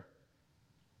prayer.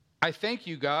 I thank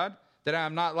you, God, that I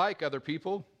am not like other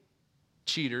people,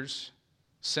 cheaters,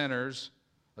 sinners,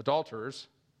 adulterers.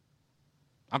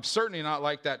 I'm certainly not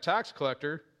like that tax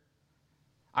collector.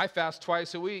 I fast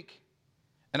twice a week,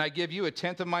 and I give you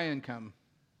 1/10 of my income.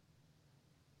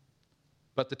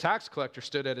 But the tax collector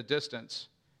stood at a distance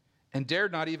and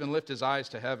dared not even lift his eyes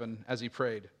to heaven as he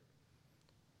prayed.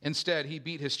 Instead, he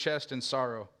beat his chest in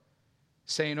sorrow,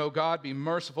 saying, O God, be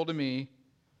merciful to me,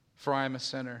 for I am a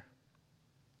sinner.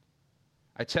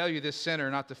 I tell you, this sinner,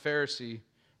 not the Pharisee,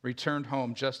 returned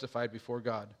home justified before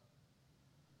God.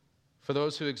 For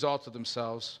those who exalted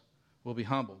themselves will be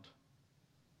humbled,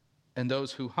 and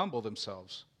those who humble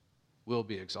themselves will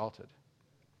be exalted.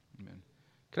 Amen.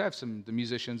 Could I have the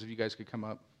musicians, if you guys could come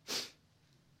up?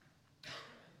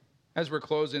 As we're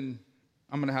closing,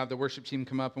 I'm going to have the worship team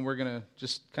come up, and we're going to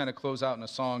just kind of close out in a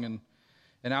song,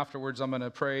 and afterwards I'm going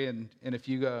to pray, and if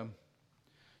you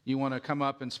want to come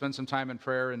up and spend some time in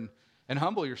prayer and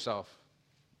humble yourself,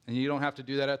 and you don't have to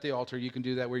do that at the altar, you can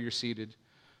do that where you're seated,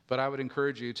 but I would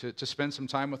encourage you to spend some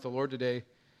time with the Lord today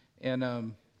and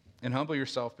humble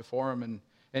yourself before him,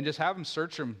 and just have him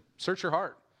search your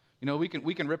heart. You know, we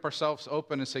can rip ourselves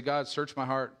open and say, God, search my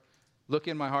heart. Look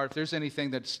in my heart. If there's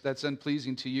anything that's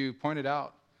unpleasing to you, point it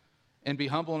out. And be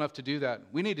humble enough to do that.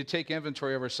 We need to take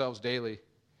inventory of ourselves daily.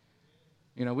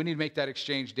 You know, we need to make that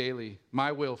exchange daily.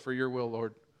 My will for your will,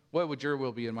 Lord. What would your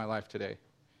will be in my life today?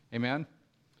 Amen?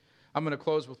 I'm going to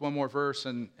close with one more verse,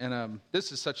 and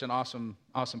this is such an awesome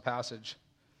passage.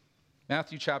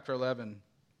 Matthew chapter 11,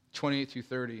 28 through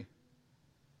 30.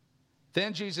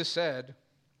 Then Jesus said,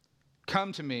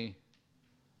 come to me,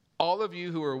 all of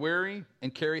you who are weary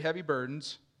and carry heavy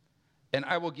burdens, and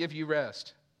I will give you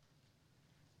rest.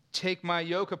 Take my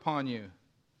yoke upon you.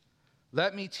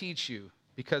 Let me teach you,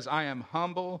 because I am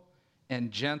humble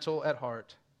and gentle at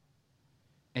heart,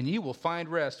 and you will find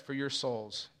rest for your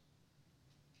souls.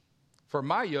 For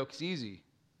my yoke is easy,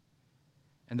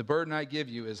 and the burden I give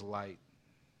you is light.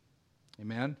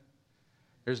 Amen?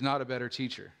 There's not a better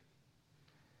teacher.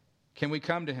 Can we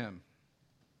come to him?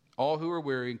 All who are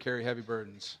weary and carry heavy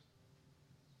burdens.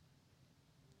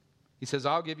 He says,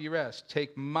 I'll give you rest.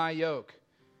 Take my yoke.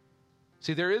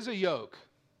 See, there is a yoke,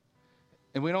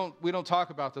 and we don't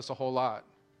talk about this a whole lot.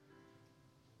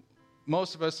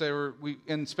 Most of us,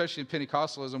 and especially in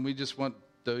Pentecostalism, we just want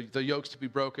the yokes to be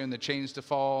broken, the chains to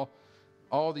fall,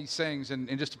 all these things, and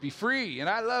just to be free. And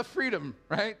I love freedom,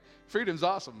 right? Freedom's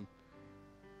awesome.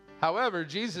 However,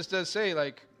 Jesus does say,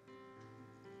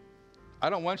 I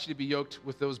don't want you to be yoked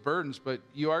with those burdens, but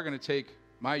you are going to take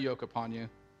my yoke upon you.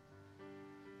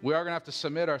 We are going to have to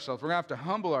submit ourselves. We're going to have to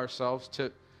humble ourselves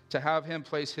to have him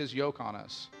place his yoke on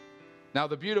us. Now,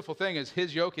 the beautiful thing is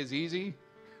his yoke is easy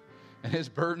and his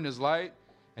burden is light,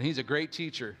 and he's a great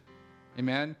teacher.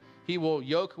 Amen. He will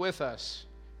yoke with us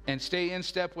and stay in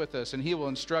step with us, and he will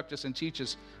instruct us and teach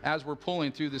us as we're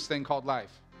pulling through this thing called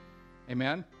life.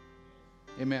 Amen.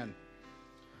 Amen.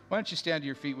 Why don't you stand to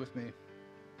your feet with me?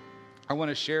 I want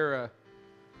to share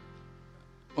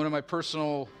one of my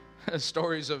personal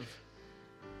stories of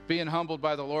being humbled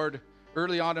by the Lord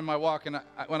early on in my walk. And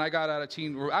when I got out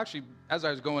of actually, as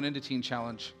I was going into Teen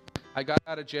Challenge, I got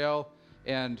out of jail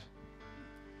and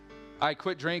I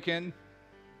quit drinking.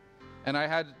 And I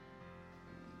had,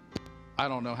 I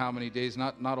don't know how many days,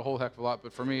 not a whole heck of a lot,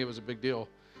 but for me it was a big deal.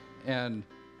 And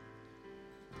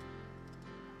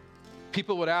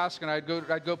people would ask, and I'd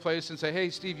go place and say, hey,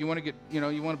 Steve, you want to get,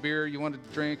 you want a beer, you want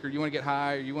to drink, or you want to get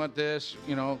high, or you want this,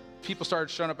 People started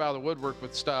showing up out of the woodwork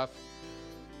with stuff.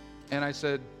 And I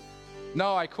said,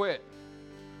 no, I quit.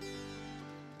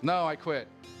 No, I quit.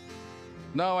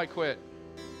 No, I quit.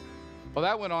 Well,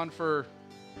 that went on for,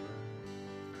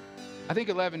 I think,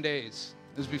 11 days.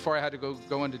 This was before I had to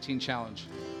go into Teen Challenge.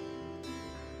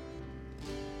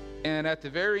 And at the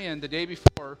very end, the day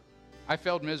before, I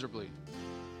failed miserably.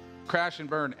 Crash and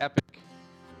burn, epic.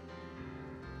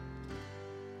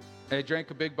 I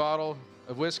drank a big bottle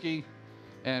of whiskey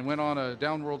and went on a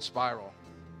downward spiral.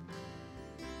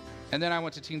 And then I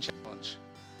went to Teen Challenge.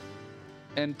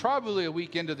 And probably a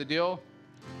week into the deal,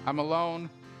 I'm alone,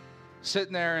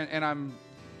 sitting there, and I'm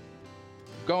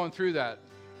going through that.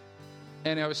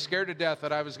 And I was scared to death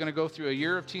that I was going to go through a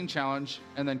year of Teen Challenge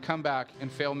and then come back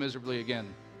and fail miserably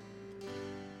again.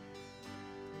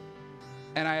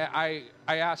 And I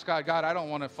asked God, I don't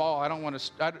want to fall. I don't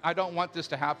want this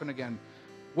to happen again.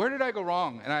 Where did I go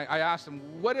wrong? And I asked him,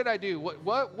 what did I do?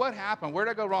 What happened? Where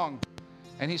did I go wrong?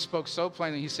 And he spoke so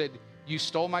plainly. He said, you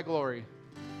stole my glory.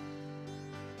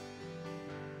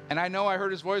 And I know I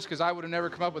heard his voice because I would have never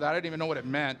come up with that. I didn't even know what it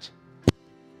meant.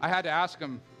 I had to ask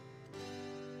him,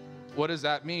 what does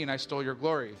that mean? I stole your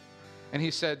glory. And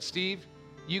he said, Steve,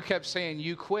 you kept saying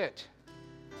you quit.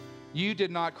 You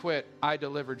did not quit. I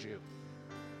delivered you.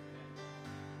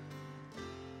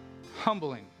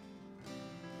 Humbling.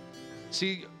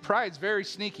 See, pride's very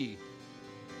sneaky.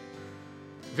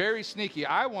 Very sneaky.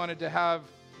 I wanted to have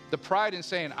the pride in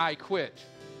saying, I quit.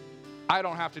 I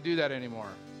don't have to do that anymore.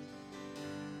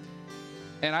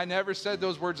 And I never said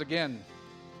those words again.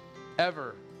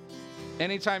 Ever.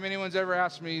 Anytime anyone's ever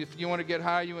asked me if you want to get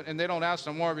high, and they don't ask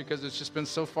no more because it's just been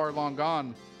so far long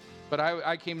gone. But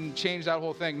I came and changed that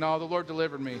whole thing. No, the Lord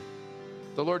delivered me.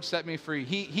 The Lord set me free.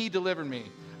 He delivered me.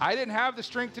 I didn't have the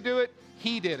strength to do it.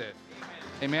 He did it.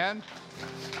 Amen.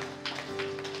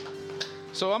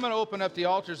 So I'm going to open up the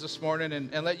altars this morning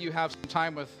and let you have some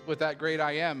time with that great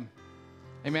I am.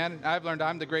 Amen. I've learned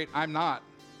I'm the great I'm not.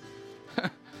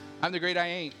 I'm the great I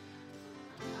ain't.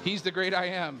 He's the great I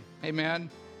am.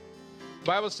 Amen. The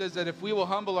Bible says that if we will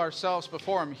humble ourselves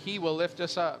before him, he will lift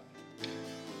us up.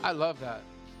 I love that.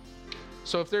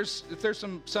 So if there's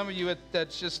some of you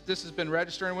that's just this has been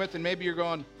registering with, and maybe you're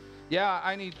going, yeah,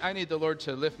 I need the Lord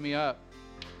to lift me up.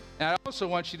 And I also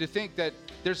want you to think that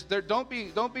there's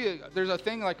a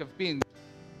thing like of being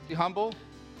humble.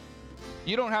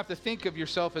 You don't have to think of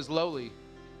yourself as lowly.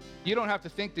 You don't have to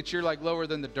think that you're like lower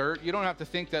than the dirt. You don't have to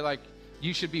think that like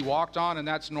you should be walked on and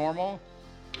that's normal.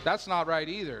 That's not right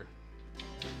either.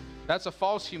 That's a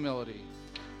false humility.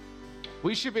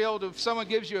 We should be able to, if someone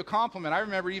gives you a compliment, I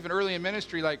remember even early in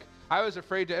ministry, like I was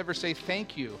afraid to ever say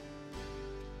thank you.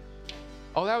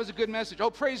 Oh, that was a good message. Oh,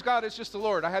 praise God, it's just the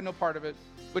Lord. I had no part of it,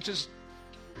 which is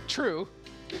true.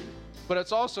 But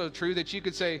it's also true that you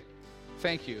could say,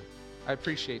 thank you. I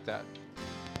appreciate that.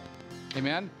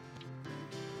 Amen?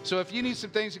 So if you need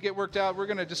some things to get worked out, we're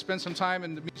going to just spend some time,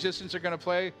 and the musicians are going to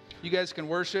play. You guys can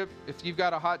worship. If you've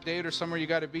got a hot date or somewhere you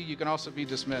got to be, you can also be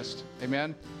dismissed.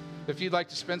 Amen? If you'd like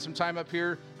to spend some time up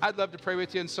here, I'd love to pray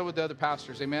with you, and so would the other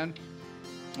pastors. Amen?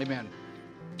 Amen.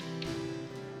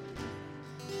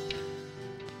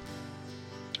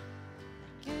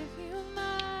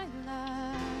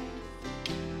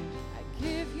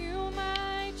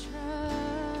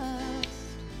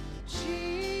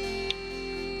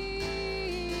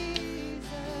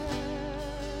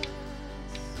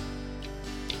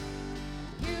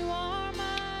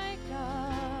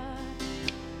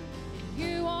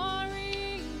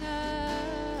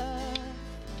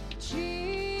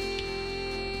 Jesus.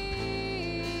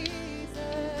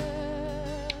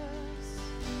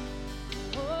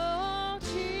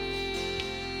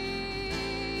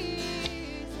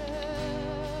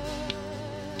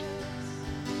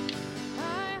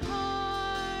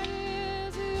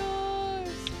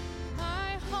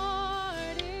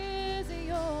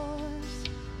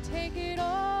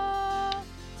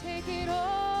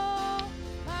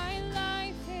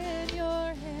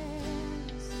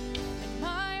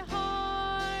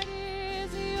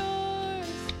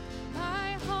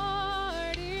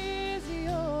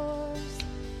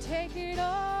 take it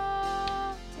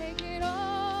all, take it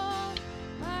all.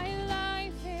 My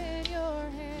life in your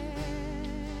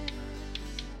hands.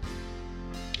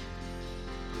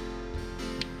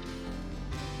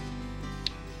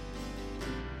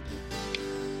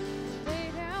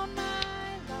 Lay down my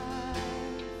life, I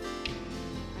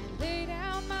lay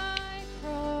down my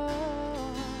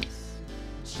cross,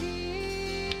 Jesus.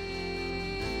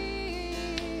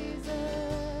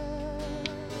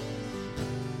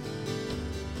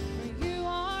 For you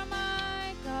are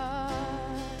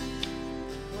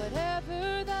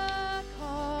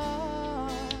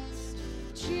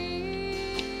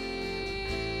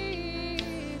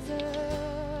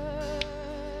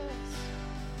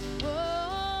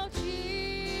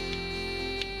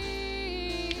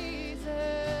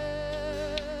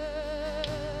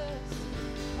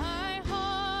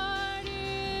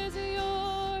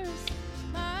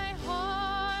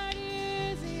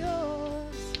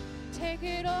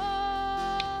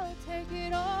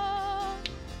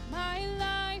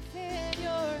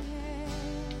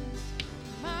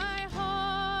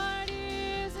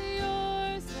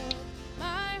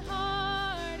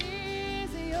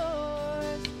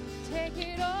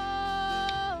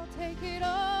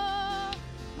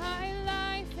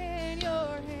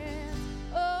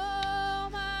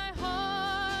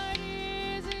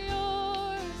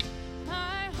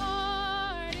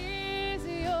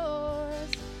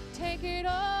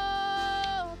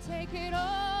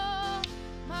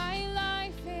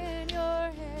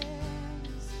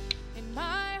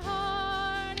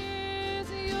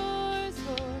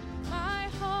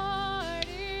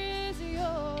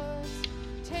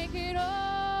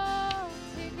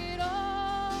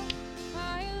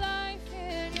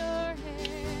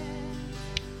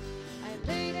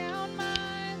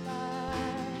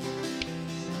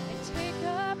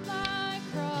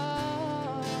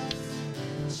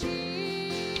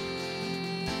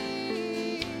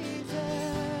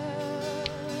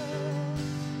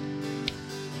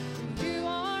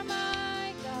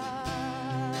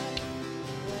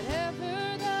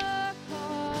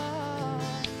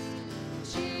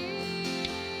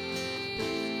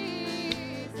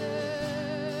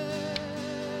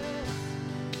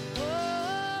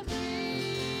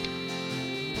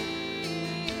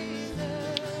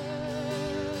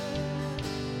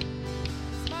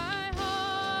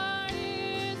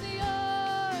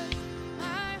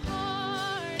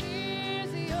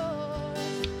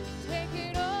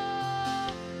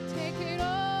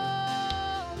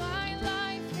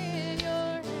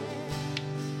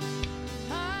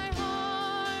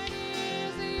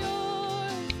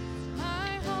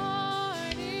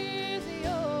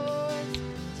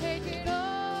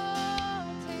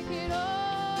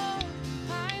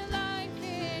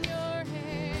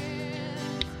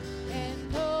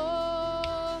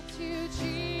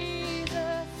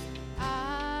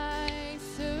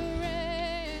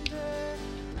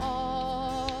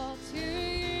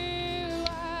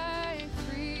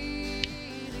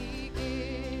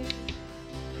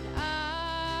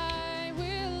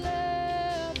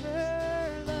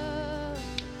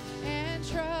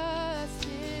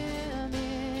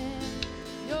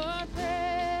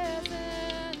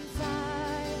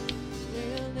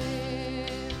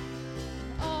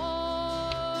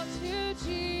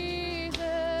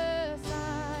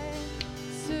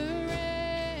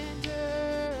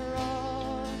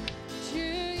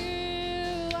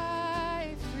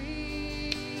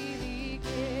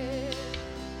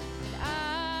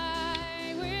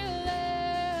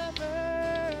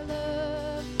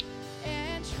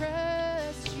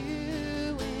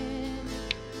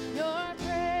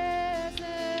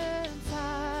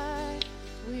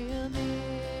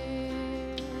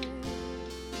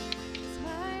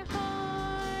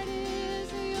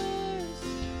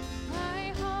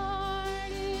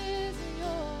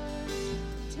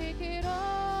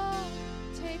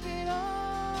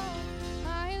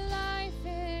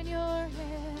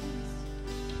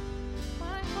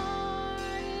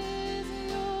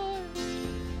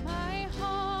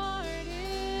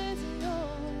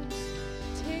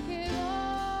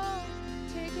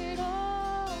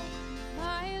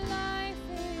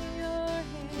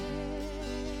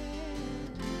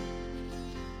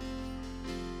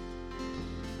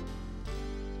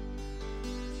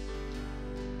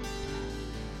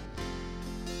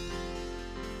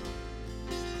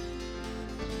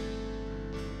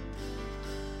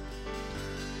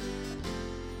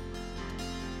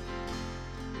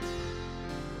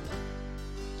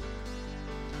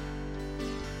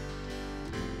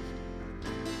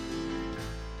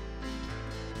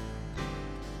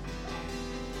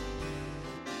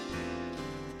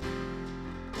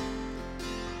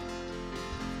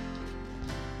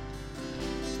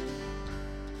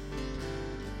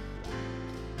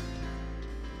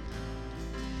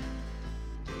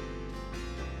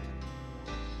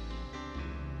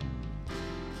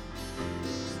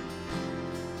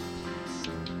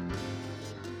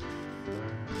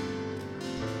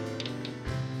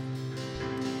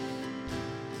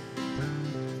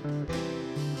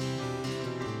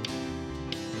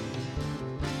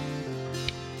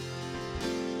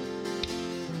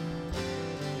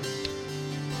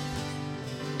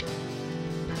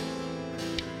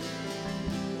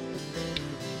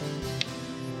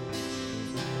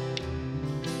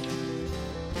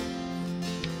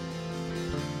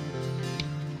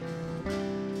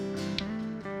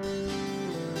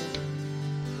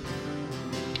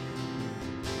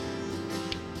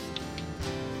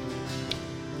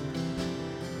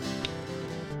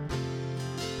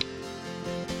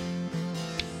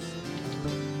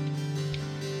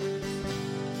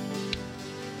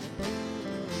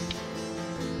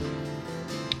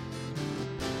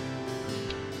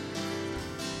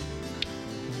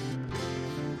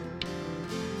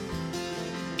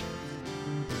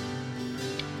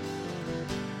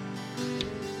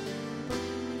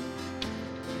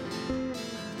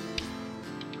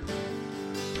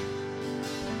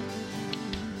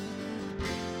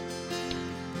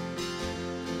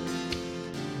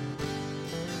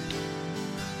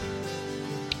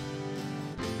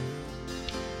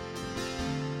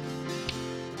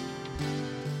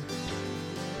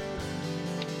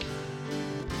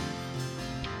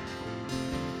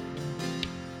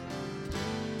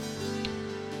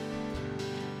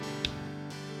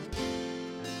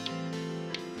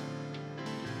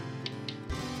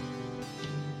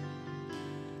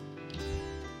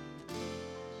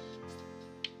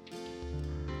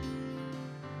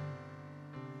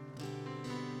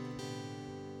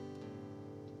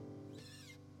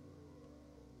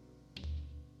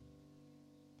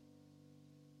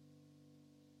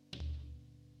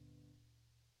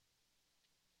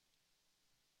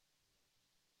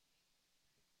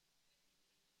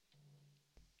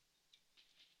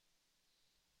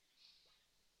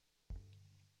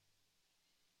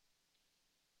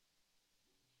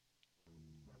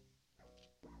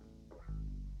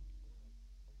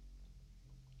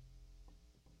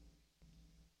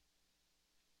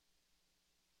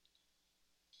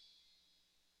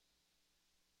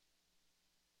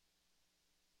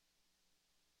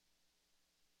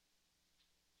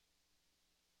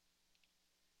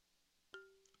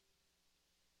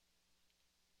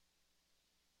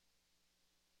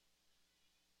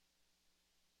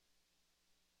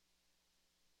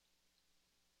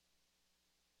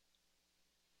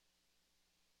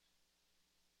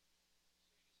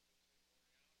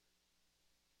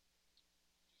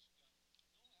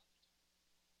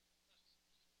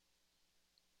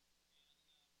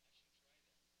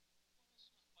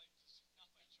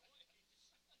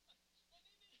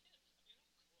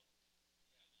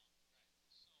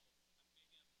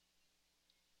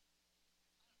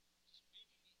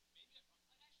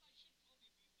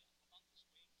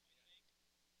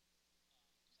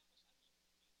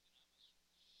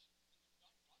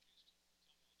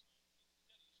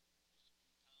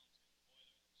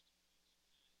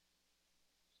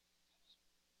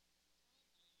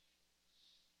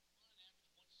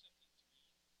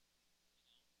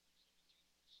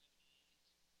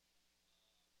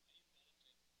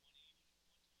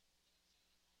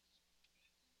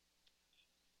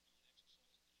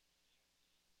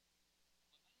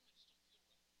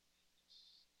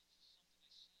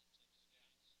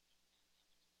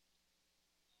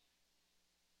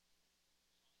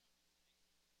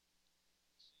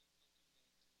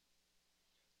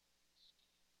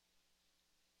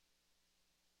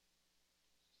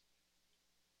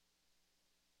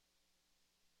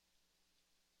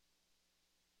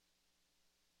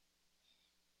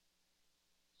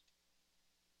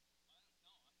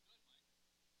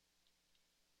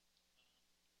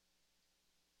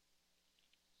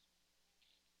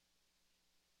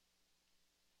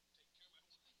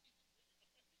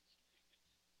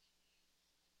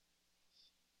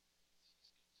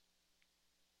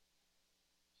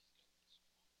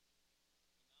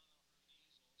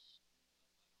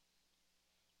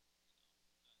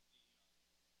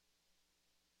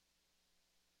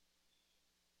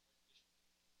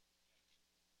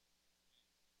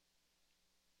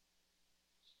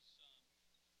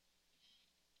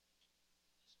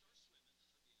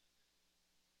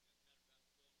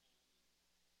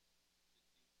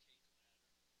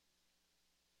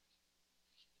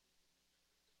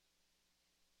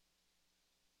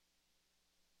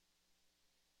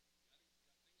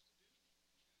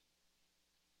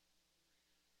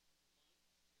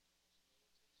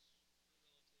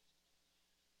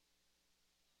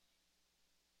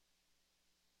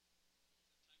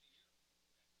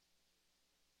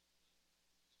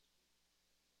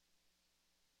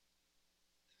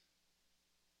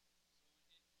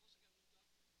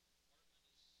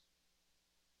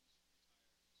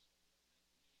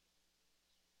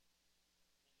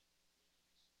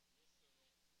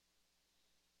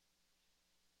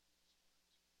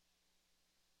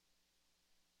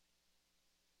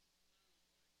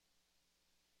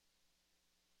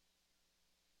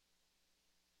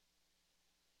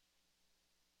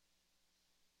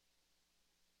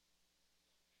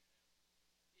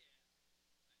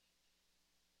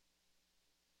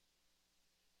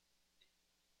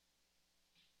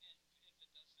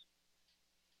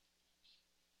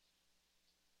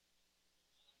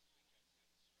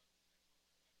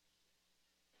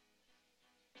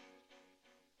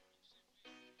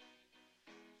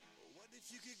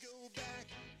If you could go back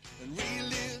and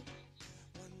relive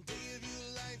one day of your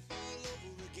life all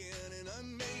over again and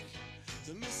unmake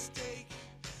the mistake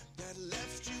that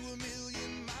left you a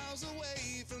million miles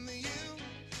away from the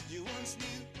you once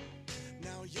knew.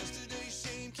 Now yesterday's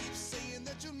shame keeps saying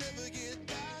that you'll never get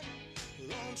back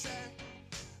on track.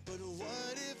 But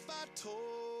what if I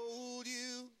told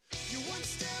you you're one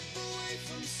step away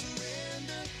from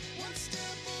surrender, one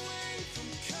step away from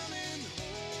coming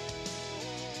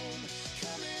home,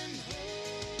 coming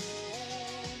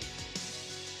home.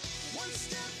 One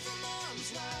step from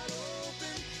arms wide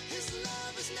open, his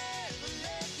love has never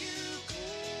let you go.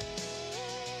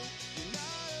 You're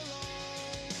not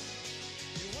alone,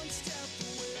 you're one step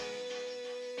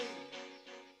away.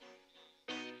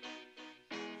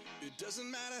 It doesn't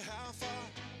matter how far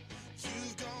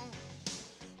you've gone.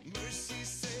 Mercy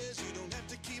says you don't have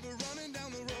to keep running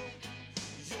down the road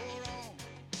you're on.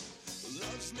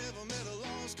 Love's never met a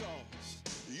lost cause.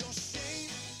 Your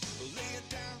shame, lay it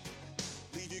down.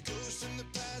 Leave your ghost in the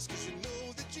past, cause you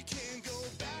know that you can't go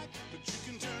back, but you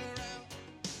can turn around.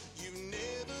 You've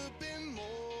never been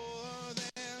more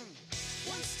than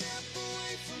one step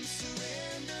away from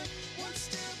surrender, one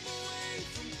step away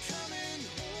from coming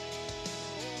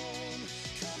home,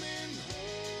 coming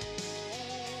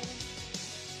home.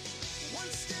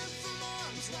 One step from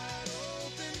arms wide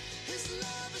open, his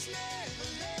love has never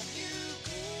let you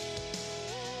go.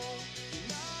 You're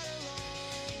not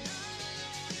alone,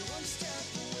 you're one step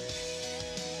away.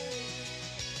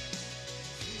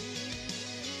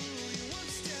 You're one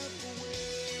step away.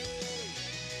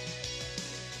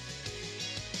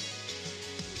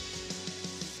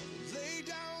 Lay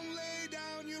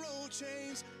down your old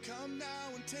chains. Come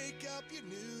now and take up your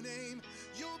new name.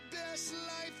 Your best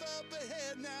life up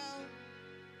ahead now.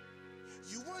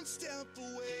 You one step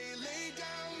away. Lay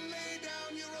down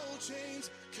your old chains.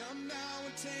 Come now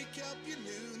and take up your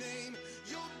new name.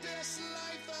 Your best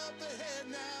life up ahead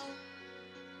now.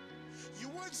 You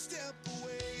one step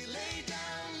away. Lay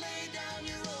down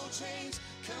your old chains.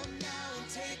 Come now and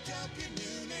take up your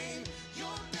new name.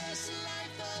 Your best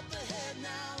life up ahead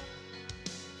now.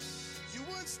 You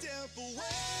one step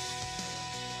away.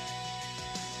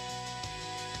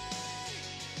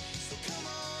 So come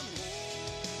on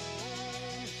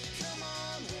home, come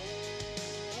on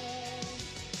home.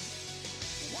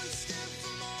 One step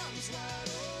from arms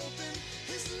wide open,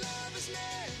 his love has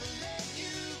never let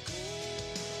you go.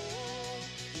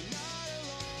 You're not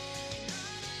alone,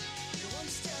 you're one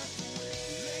step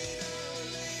away.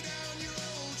 Lay down your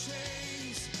old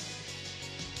chains.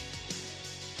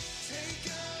 Take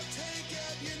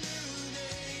up your new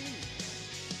name.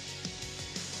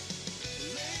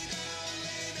 Lay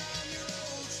down your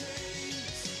old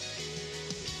chains.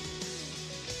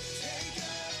 Take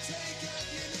up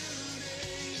your new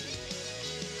name.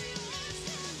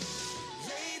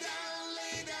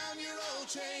 Lay down your old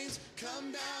chains.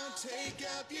 Come down, take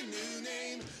up your new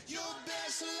name. Your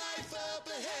best life up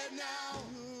ahead now.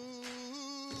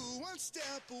 Ooh, one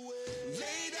step away.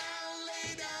 Lay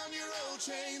down your old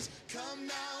chains. Come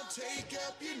now, take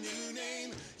up your new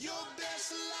name. Your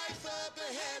best life up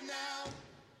ahead now.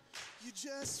 You're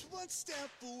just one step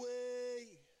away.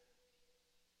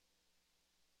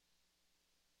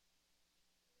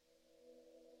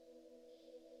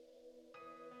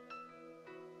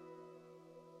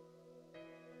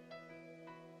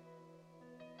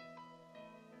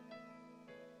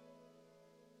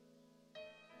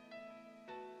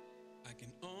 I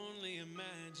can only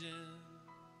imagine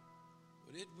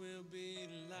what it will be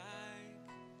like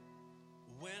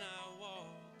when I walk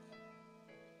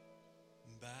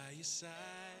by your side.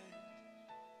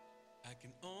 I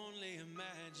can only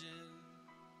imagine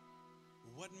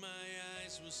what my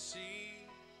eyes will see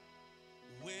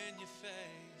when your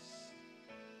face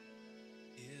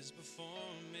is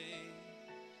before me.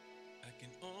 I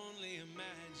can only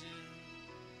imagine.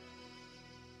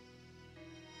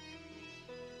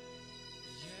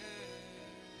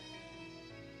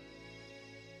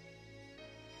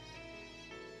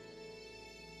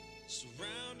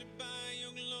 Surrounded by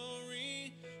your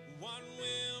glory, what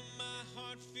will my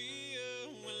heart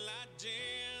feel? Will I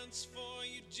dance for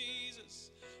you,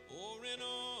 Jesus? Or in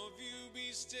awe of you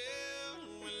be still?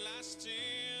 Will I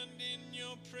stand in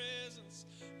your presence?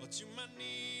 Or to my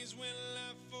knees will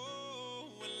I fall?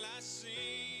 Will I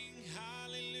sing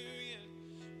hallelujah?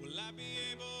 Will I be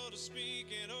able to speak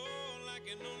at all? I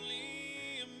can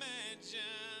only imagine.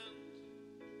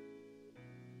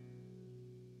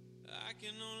 I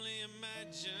can only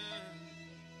imagine.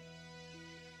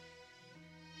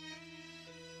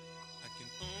 I can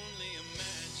only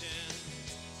imagine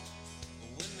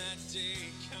when that day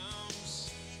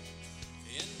comes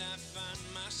and I find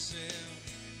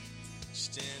myself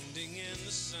standing in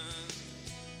the sun.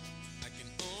 I can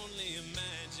only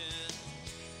imagine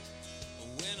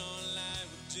when all I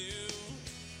would do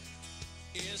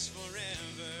is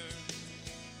forever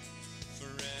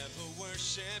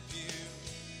worship you.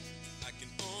 I can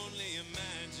only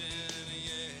imagine,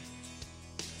 yeah.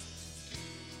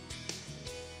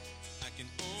 I can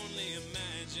only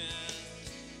imagine.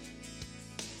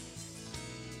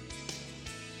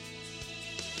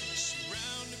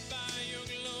 Surrounded by your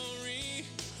glory,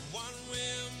 what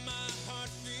will my heart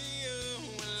feel?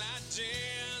 Will I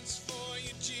dance for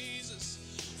you, Jesus?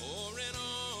 Or in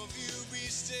awe of you be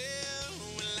still?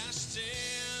 Will I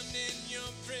stand in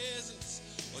your presence?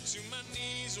 Or to my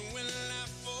knees will I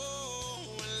fall?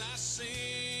 Will I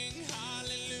sing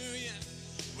hallelujah?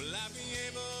 Will I be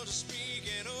able to speak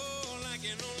at all? I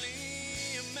can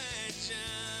only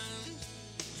imagine.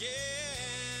 Yeah,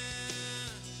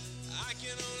 I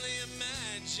can only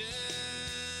imagine.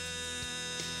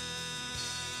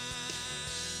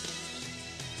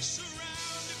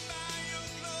 Surrounded by your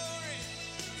glory,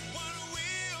 what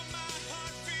will my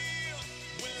heart feel?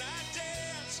 Will I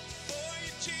dance for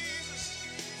you, Jesus?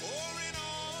 Or in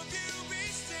awe of you be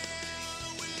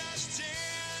still? Will I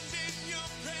stand in your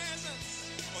presence?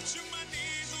 Or to my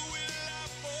knees will I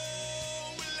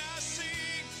fall? Will I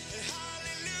sing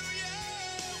hallelujah?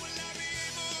 Will I be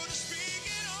able to speak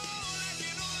at all? I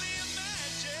can only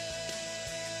imagine.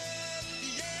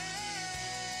 Yeah,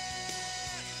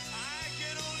 I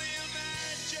can only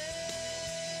imagine.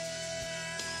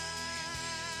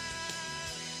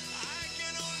 I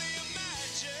can only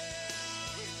imagine.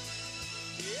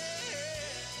 Yeah,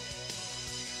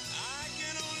 I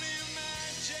can only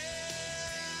imagine.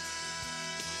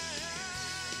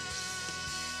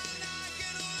 I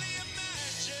can only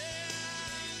imagine.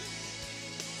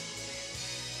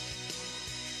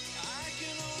 I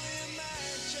can only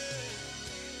imagine.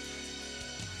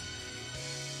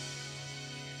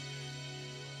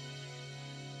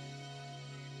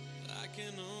 I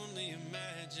can only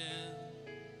imagine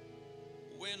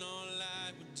when all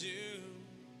I would do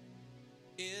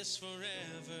is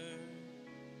forever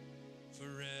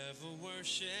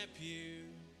worship you.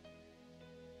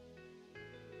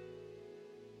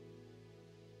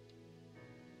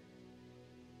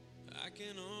 I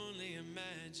can only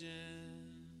imagine.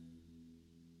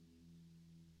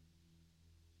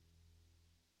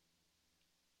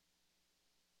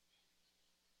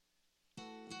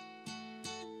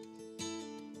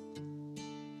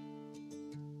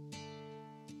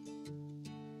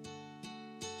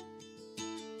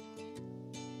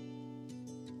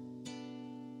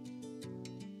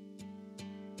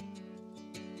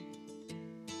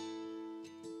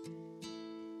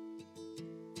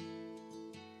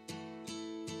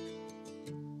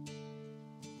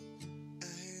 I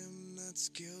am not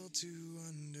skilled to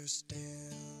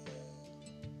understand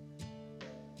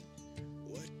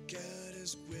what God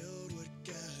has willed, what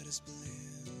God has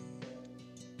planned.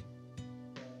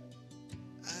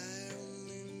 I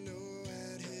only know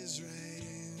at His right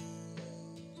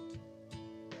hand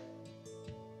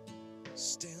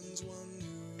stands one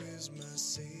who is my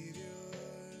Savior.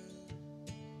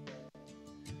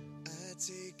 I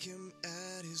take Him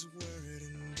at His word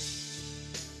indeed.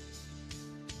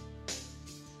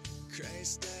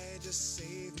 Christ died to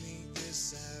save me,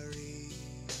 this I read.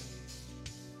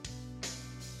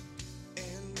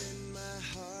 And in my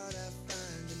heart I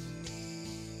find a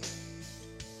need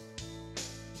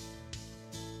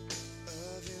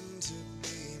of Him to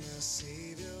be my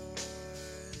Savior,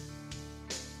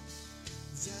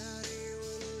 that He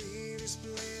will leave His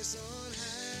place on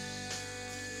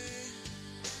high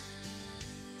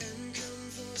and come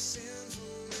for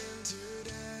sinful men to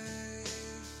die.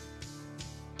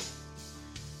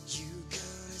 You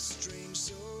counted strange,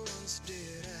 so once did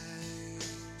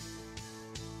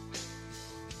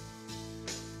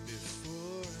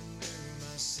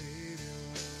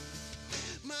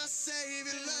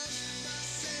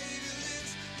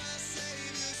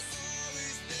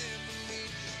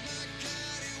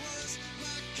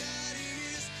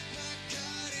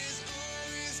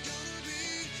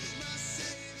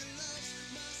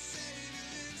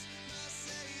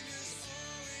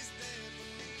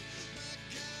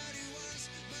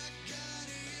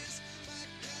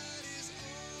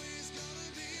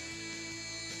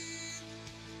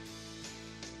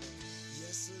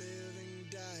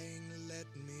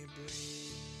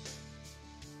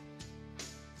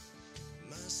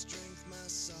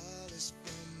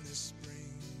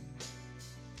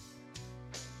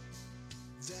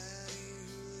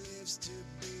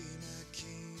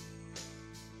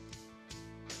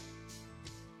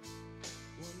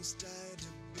once died to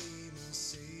be my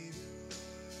Savior,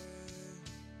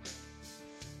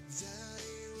 that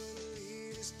He will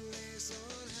leave His place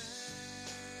on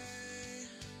high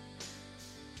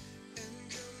and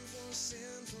come for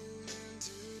sinful men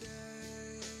to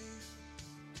die.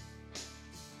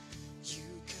 You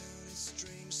counted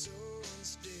strange, so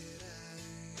once did I.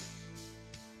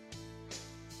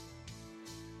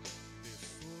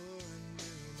 Before I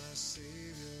knew my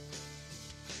Savior.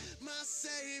 My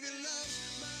Savior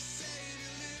loves, my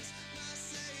Savior lives, my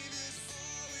Savior's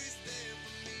always there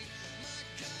for me. My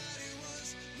God He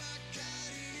was, my God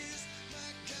He is, my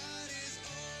God is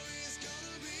always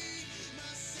gonna be. My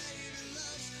Savior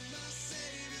loves, my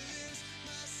Savior lives,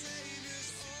 my Savior's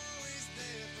always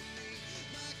there for me.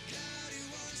 My God He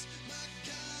was, my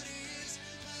God He is,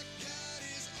 my God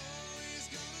is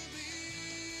always gonna be.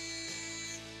 My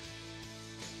Savior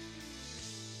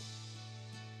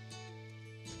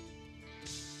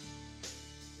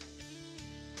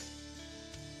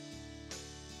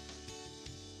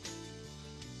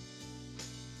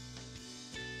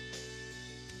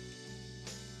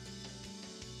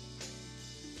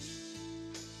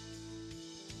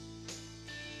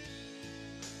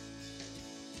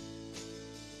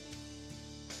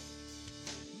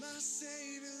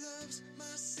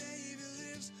loves, my Savior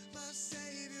lives, my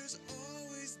Savior's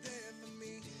always there for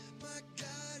me. My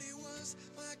God He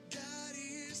was, my God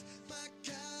He is, my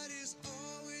God is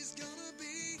always gonna be.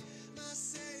 My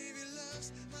Savior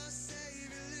loves, my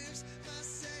Savior lives, my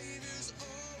Savior's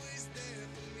always there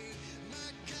for me.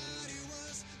 My God He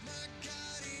was, my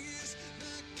God He is,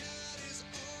 my God is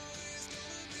always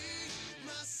gonna be.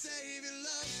 My Savior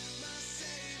loves, my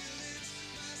Savior lives,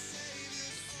 my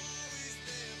Savior's always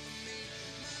there for me.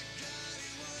 My God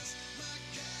He was, my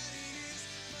God He is,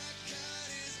 my God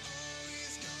is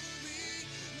always gonna be.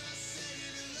 My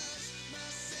Savior loves, my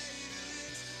Savior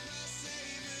lives, my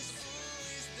Savior's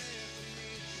always there for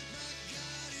me. My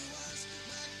God He was,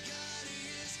 my God He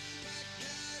is, my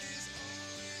God is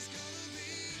always gonna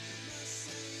be. My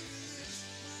Savior lives,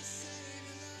 my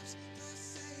Savior loves, my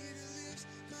Savior lives,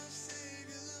 my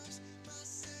Savior loves, my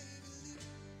Savior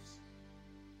lives.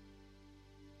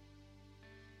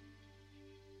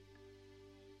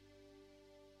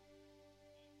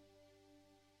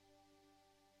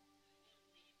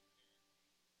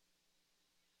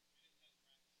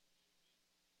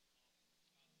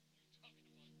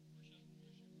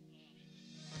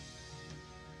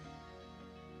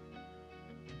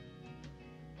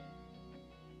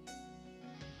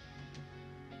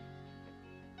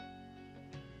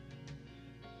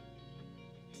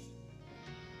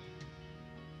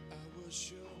 I was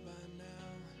sure by now,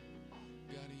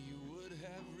 God, you would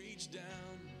have reached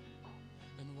down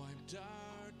and wiped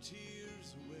our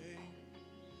tears away,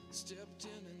 stepped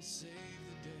in and saved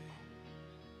the day.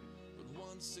 But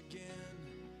once again,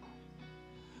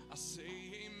 I say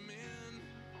amen,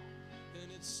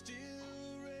 and it's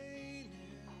still raining.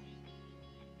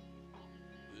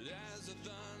 But as the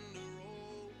thunder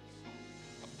rolls,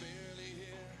 I barely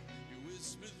hear you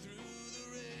whisper through the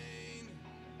rain,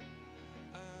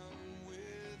 I'm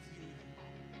with you.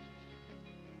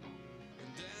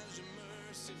 And as your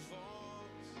mercy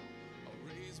falls, I'll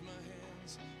raise my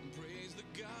hands and praise the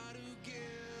God who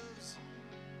gives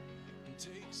and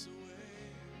takes away.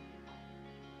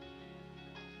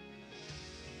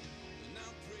 And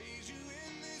I'll praise you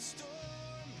in this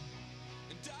storm,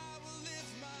 and I will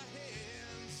lift my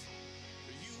hands,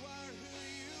 for you are who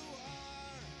you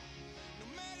are, no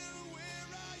matter where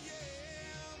I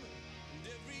am. And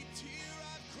every tear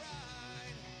I've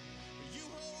cried, you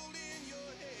hold in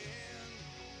your hand.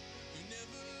 You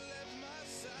never left my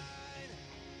side,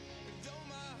 and though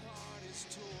my heart is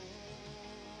torn,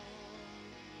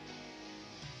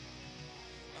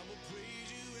 I will praise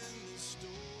you in this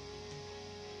storm.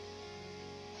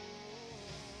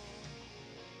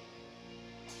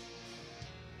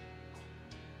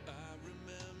 I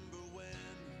remember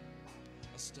when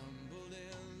I stumbled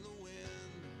in the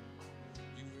wind.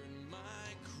 You heard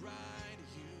my cry to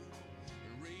you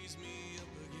and raised me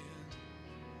up again.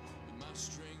 But my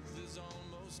strength is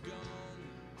almost gone.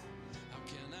 How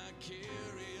can I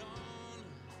carry on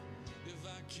if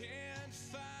I can't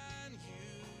find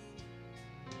you?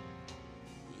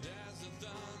 But as the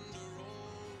thunder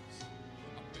rolls, I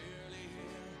barely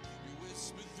hear you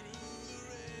whisper through the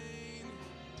rain,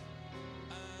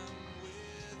 I'm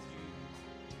with you.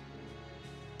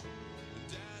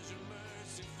 And as your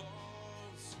mercy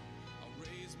falls, I'll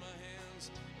raise my hands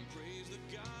and praise the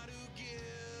God who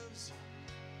gives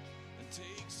and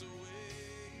takes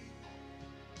away.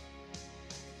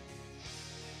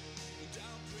 And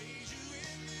I'll praise you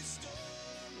in this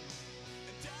storm,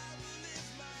 and I will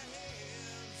lift my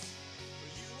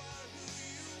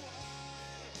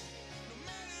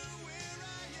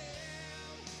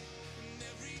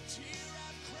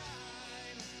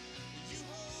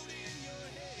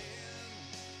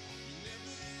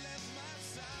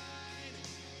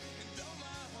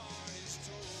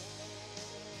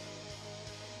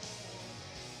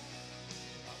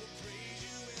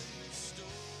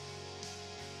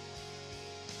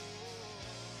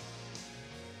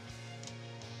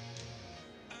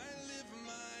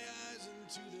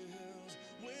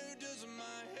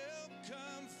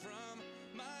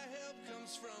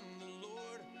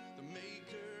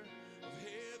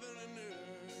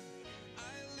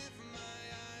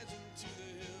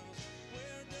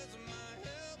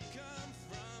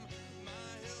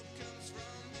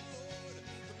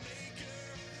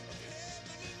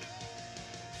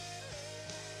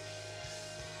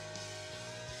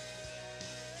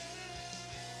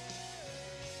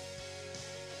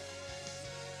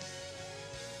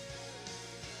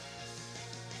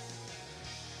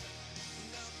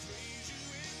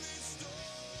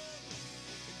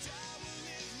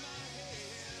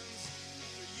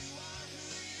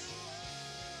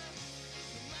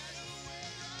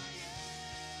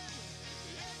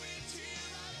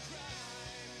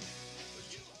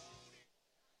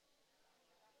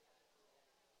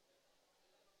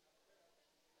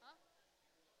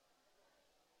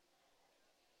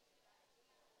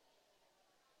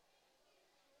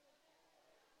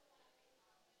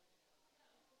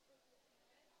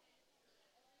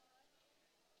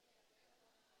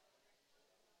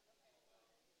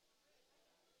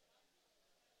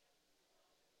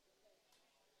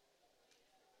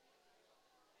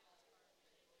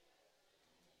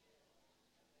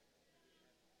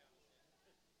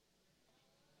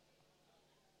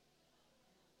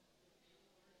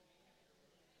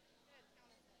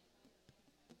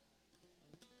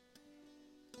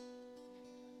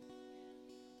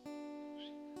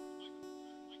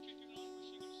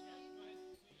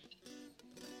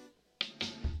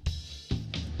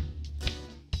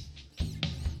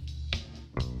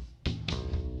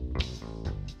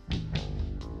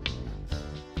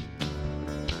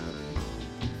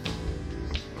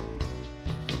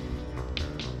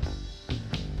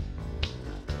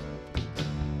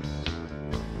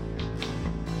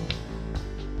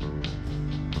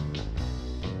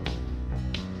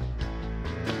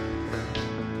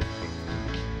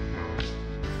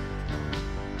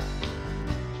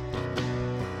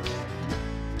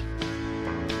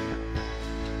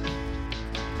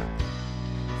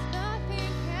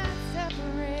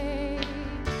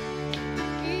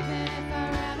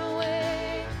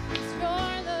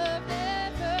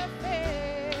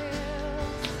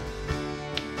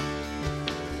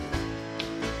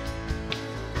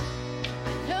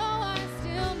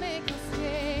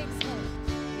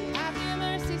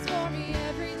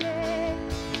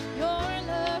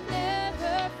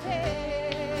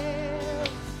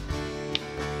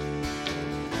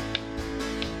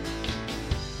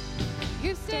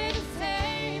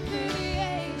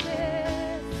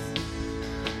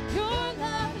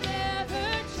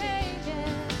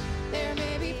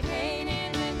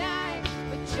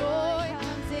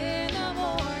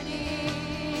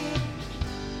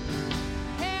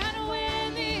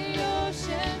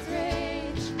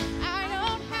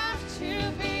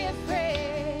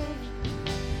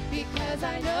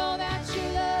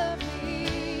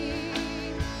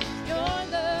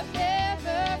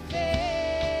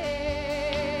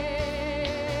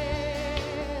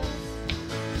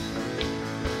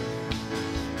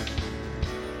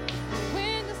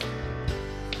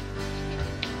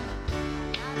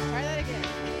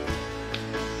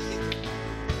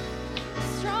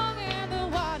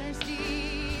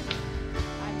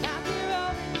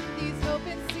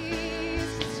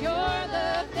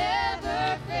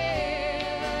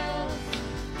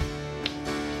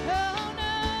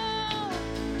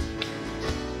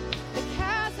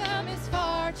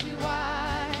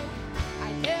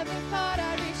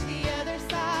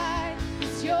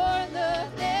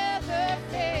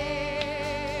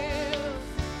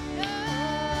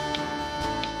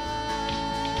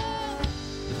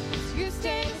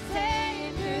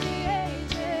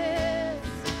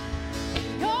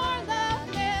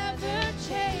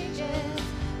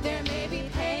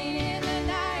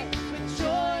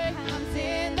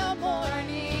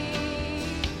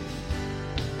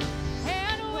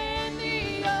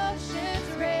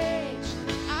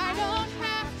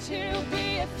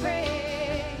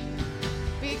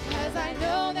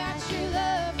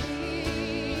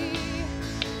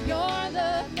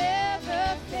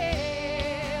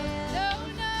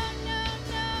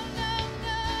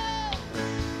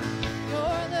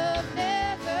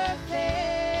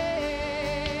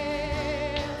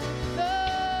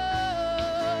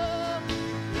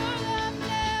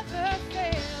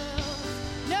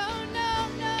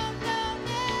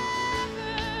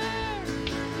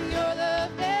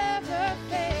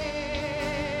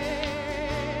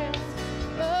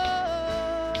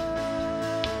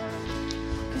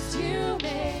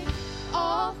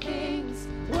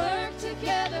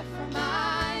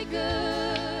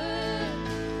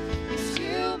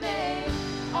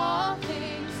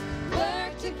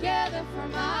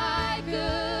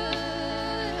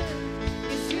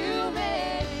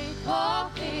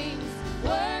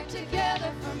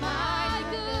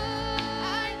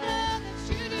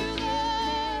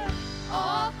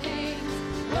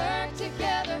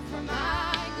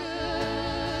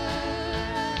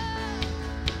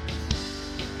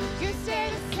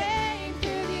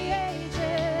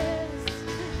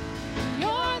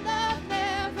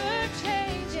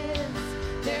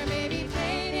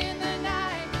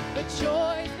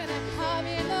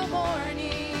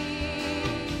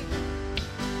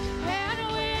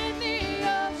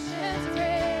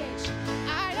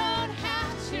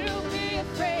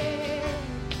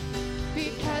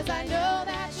 'cause I know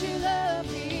that you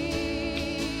love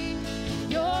me.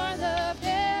 Your love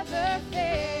never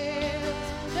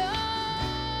fails. No,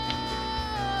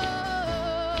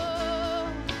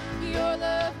 your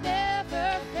love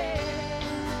never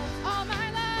fails. All my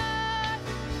life,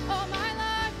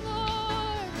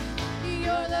 Lord,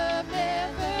 your love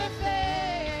never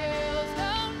fails.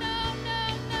 No, no, no,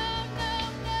 no, no,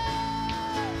 no.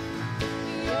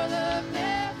 Your love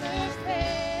never fails.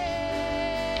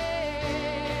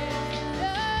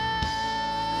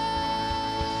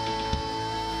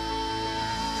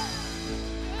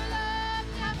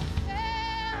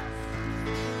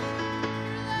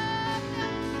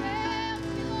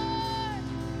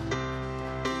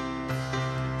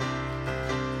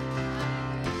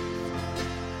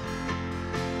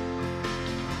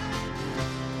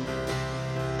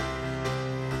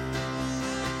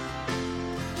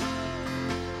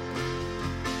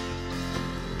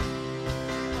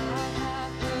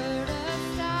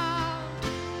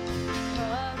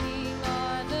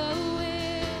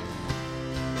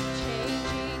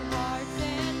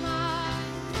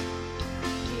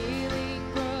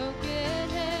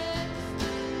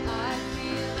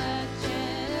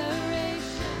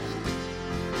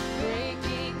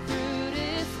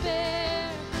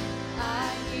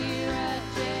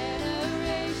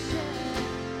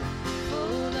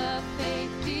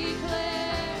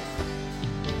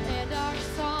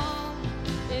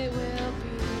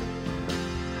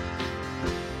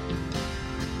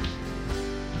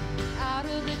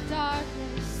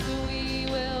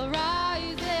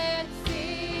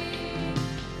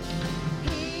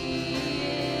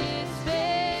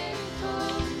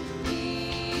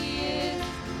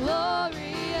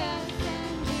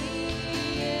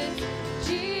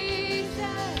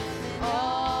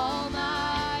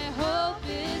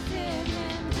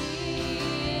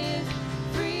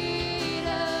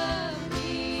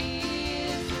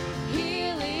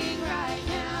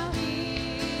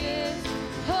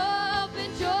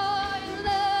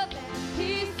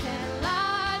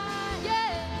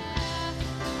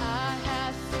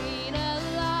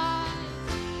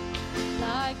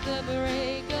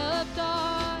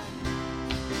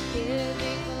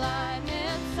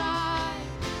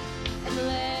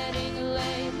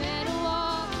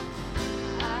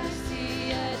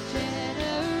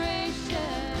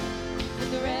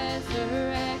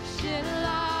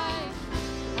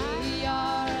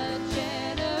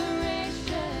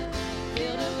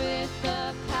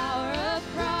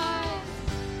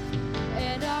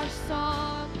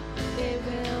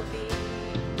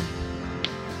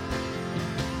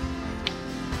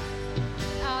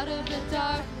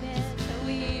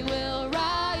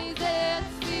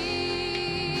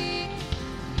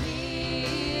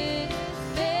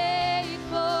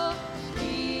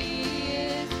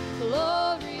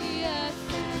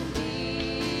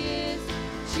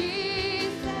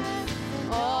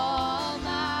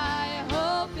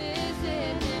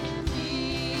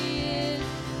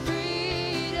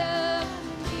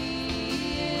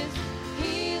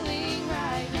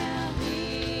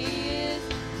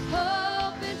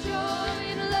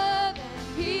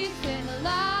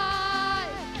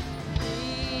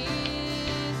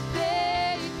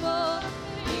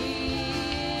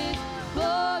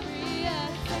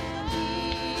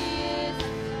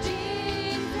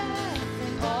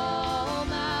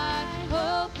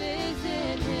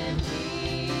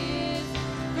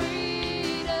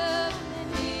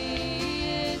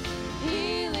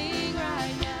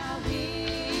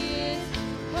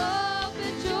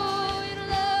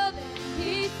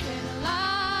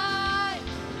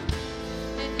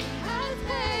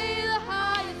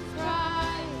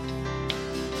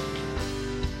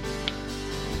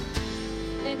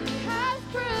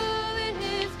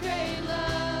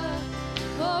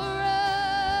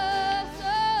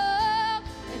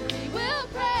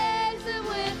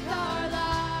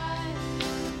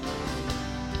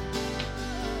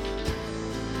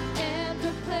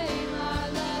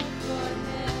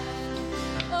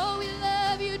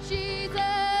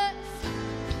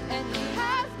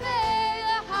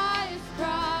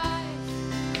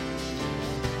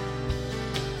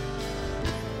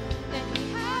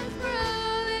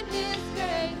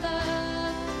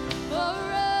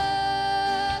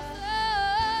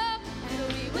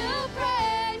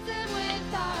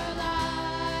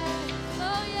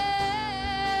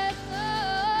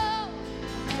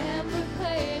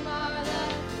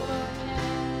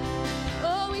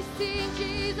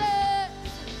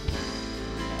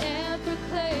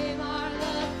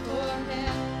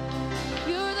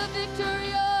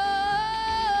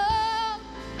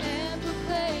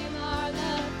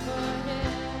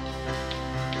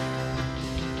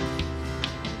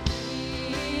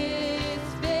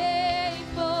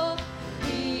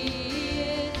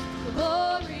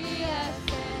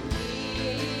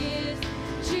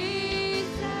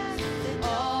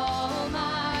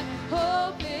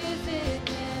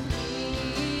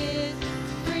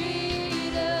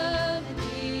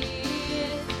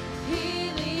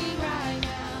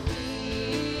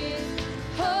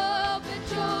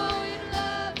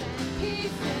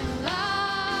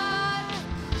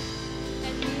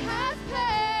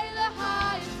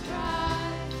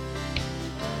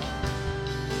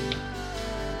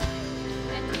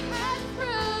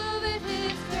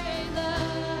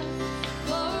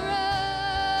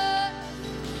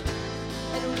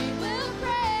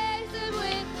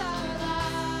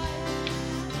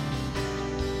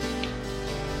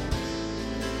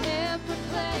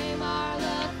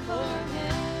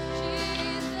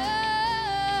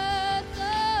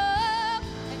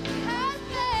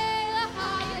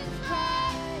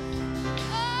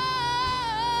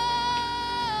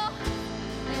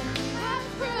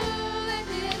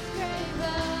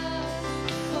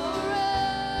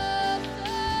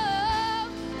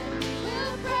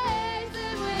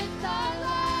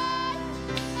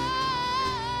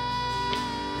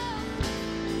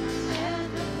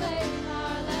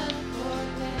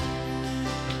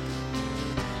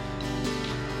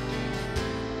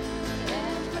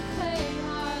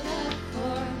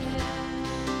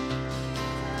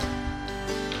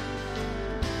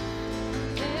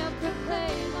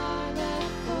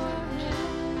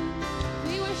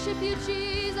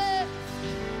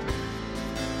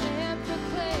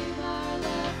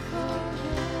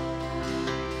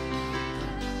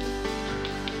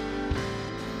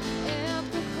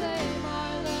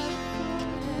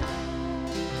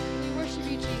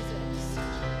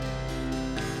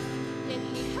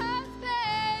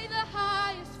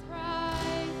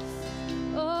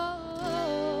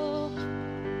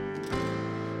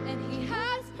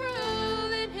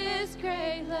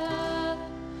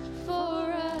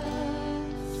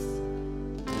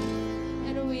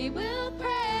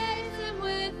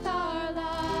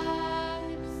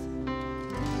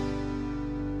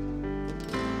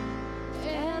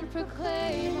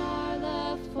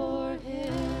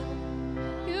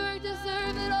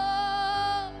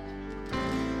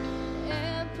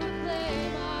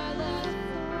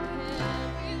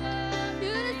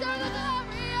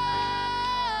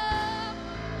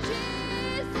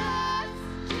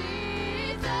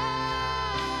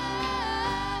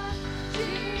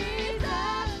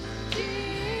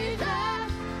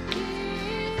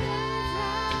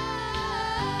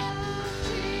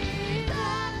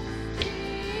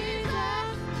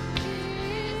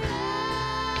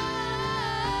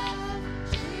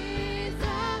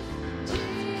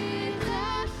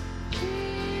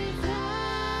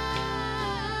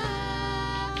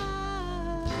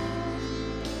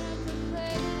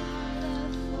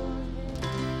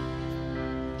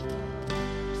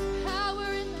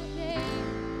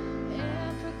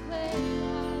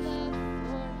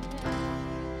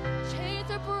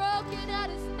 look at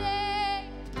his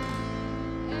name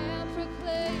and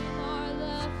proclaim our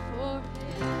love for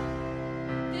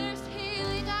him. There's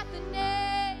healing at the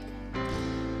name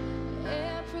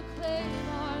and proclaim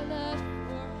our love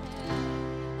for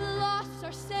him. The lost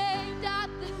are saved at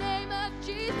the name of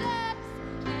Jesus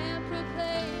and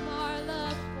proclaim our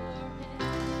love for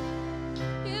him.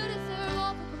 You deserve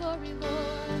all the glory,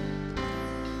 Lord.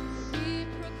 We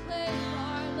proclaim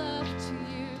our love to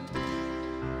you.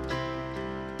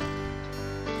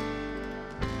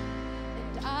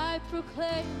 And I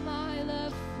proclaim my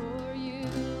love for you.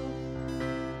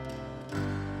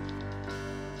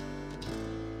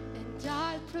 And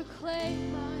I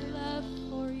proclaim my love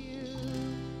for you.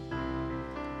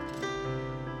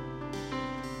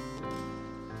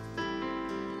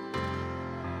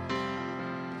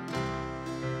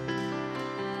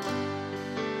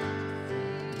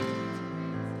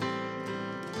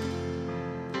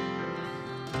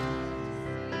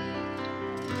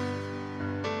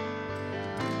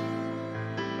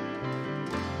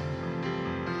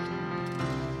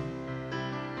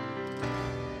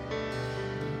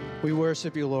 We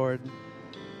worship you, Lord.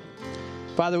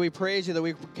 Father, we praise you that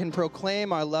we can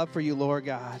proclaim our love for you, Lord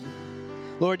God.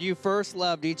 Lord, you first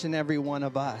loved each and every one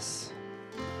of us.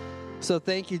 So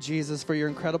thank you, Jesus, for your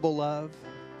incredible love.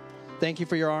 Thank you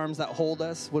for your arms that hold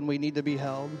us when we need to be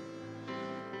held.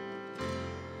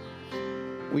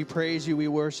 We praise you. We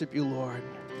worship you, Lord.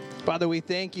 Father, we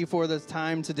thank you for this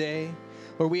time today.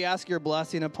 Lord, we ask your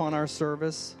blessing upon our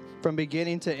service from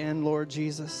beginning to end, Lord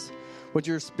Jesus. Would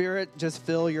your spirit just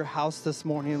fill your house this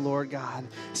morning, Lord God?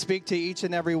 Speak to each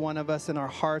and every one of us in our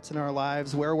hearts and our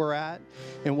lives, where we're at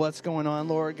and what's going on,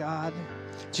 Lord God.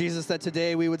 Jesus, that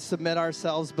today we would submit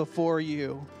ourselves before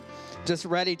you, just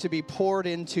ready to be poured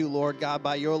into, Lord God,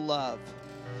 by your love.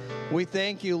 We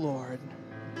thank you, Lord.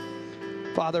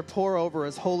 Father, pour over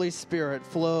us. Holy Spirit,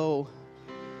 flow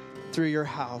through your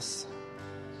house.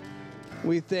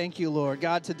 We thank you, Lord.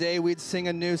 God, today we'd sing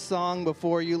a new song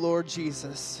before you, Lord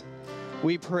Jesus.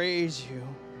 We praise you.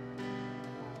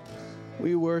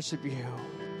 We worship you.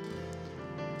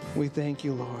 We thank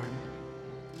you, Lord.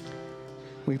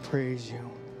 We praise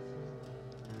you.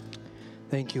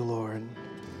 Thank you, Lord.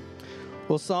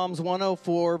 Well, Psalms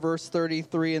 104, verse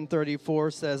 33 and 34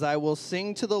 says, I will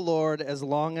sing to the Lord as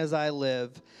long as I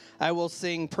live. I will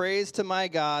sing praise to my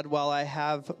God while I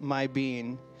have my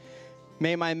being.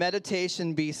 May my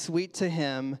meditation be sweet to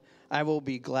him. I will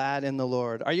be glad in the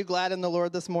Lord. Are you glad in the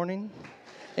Lord this morning?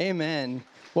 Amen.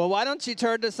 Well, why don't you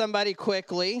turn to somebody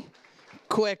quickly,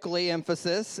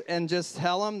 emphasis, and just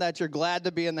tell them that you're glad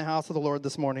to be in the house of the Lord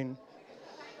this morning.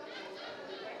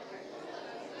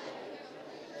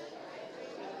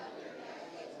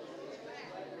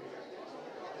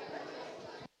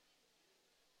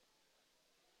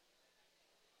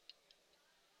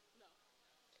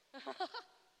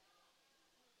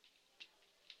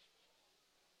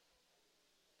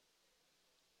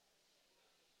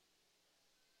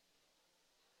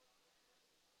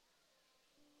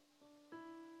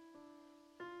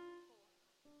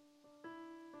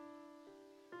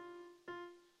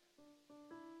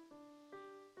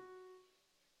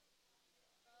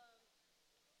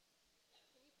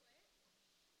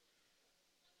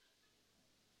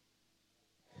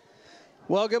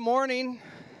 Well, good morning.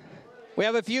 We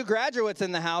have a few graduates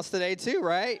in the house today too,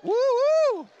 right? Woo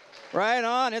woo! Right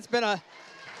on. It's been a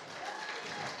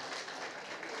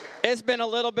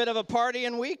little bit of a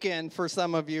partying weekend for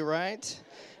some of you, right?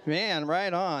 Man,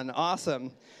 right on.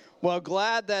 Awesome. Well,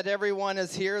 glad that everyone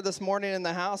is here this morning in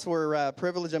the house. We're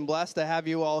privileged and blessed to have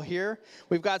you all here.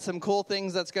 We've got some cool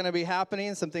things that's going to be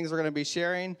happening, some things we're going to be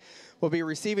sharing. We'll be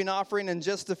receiving offering in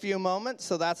just a few moments,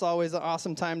 so that's always an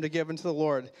awesome time to give into the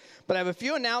Lord. But I have a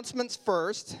few announcements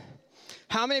first.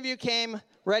 How many of you came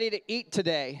ready to eat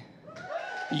today?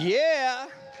 Yeah.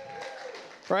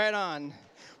 Right on.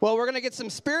 Well, we're going to get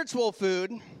some spiritual food,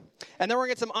 and then we're going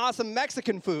to get some awesome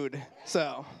Mexican food.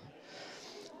 So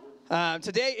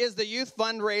today is the youth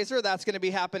fundraiser. That's going to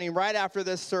be happening right after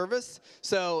this service.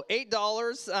 So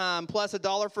 $8 plus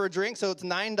 $1 for a drink, so it's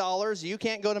 $9. You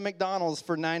can't go to McDonald's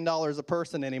for $9 a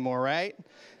person anymore, right?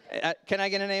 Can I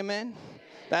get an amen?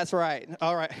 That's right.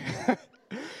 All right.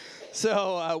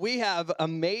 So we have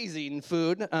amazing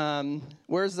food.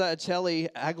 Where's Chelly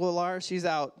Aguilar? She's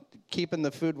out keeping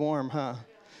the food warm, huh?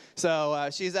 So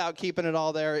she's out keeping it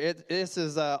all there. This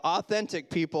is authentic,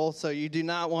 people, so you do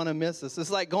not want to miss this.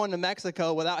 It's like going to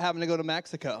Mexico without having to go to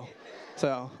Mexico.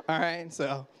 So, all right,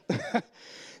 so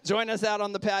join us out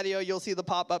on the patio. You'll see the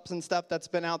pop-ups and stuff that's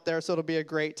been out there, so it'll be a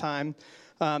great time.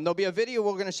 There'll be a video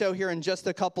we're going to show here in just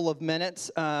a couple of minutes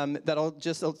that'll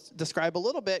just describe a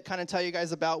little bit, kind of tell you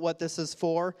guys about what this is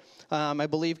for. I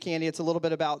believe, Candy, it's a little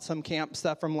bit about some camp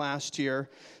stuff from last year.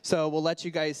 So we'll let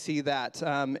you guys see that.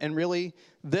 And really,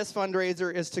 this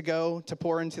fundraiser is to go to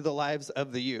pour into the lives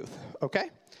of the youth,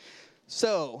 okay?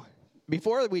 So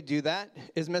before we do that,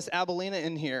 is Miss Abelina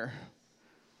in here?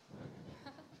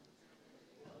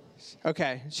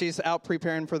 Okay, she's out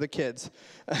preparing for the kids.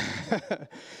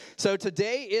 So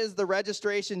today is the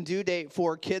registration due date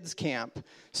for kids camp.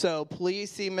 So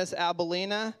please see Miss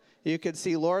Abelina. You could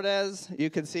see Lourdes. You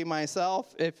could see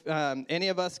myself. If any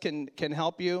of us can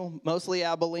help you, mostly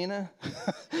Abelina.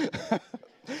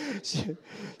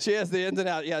 She has the ins and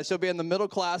outs. Yeah, she'll be in the middle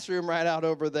classroom right out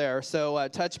over there. So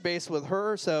touch base with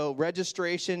her. So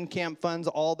registration, camp funds,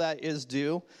 all that is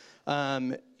due.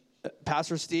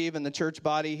 Pastor Steve and the church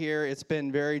body here, it's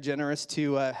been very generous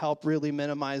to help really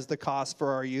minimize the cost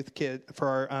for our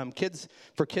kids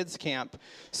camp.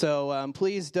 So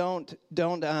please don't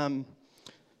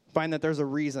find that there's a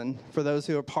reason for those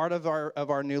who are part of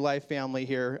our New Life family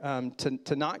here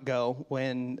to not go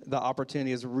when the opportunity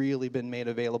has really been made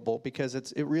available, because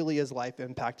it really is life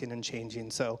impacting and changing.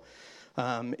 So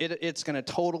it's going to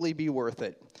totally be worth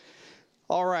it.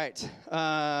 All right.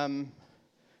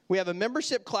 We have a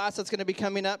membership class that's going to be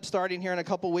coming up starting here in a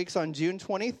couple weeks on June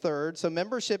 23rd. So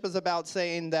membership is about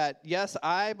saying that, yes,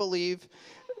 I believe.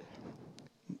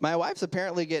 My wife's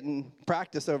apparently getting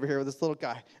practice over here with this little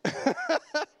guy.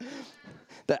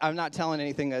 That I'm not telling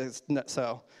anything.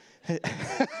 So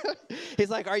he's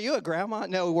like, "Are you a grandma?"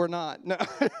 No, we're not. No.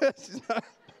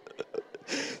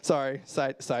 Sorry.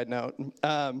 Side note.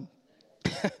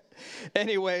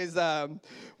 Anyways,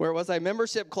 where was I?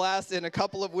 Membership class in a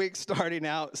couple of weeks starting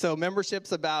out. So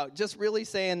membership's about just really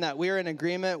saying that we're in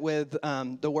agreement with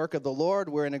the work of the Lord.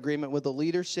 We're in agreement with the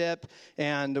leadership.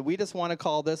 And we just want to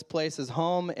call this place as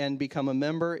home and become a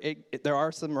member. There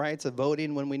are some rights of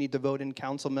voting when we need to vote in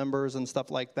council members and stuff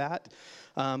like that.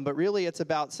 But really, it's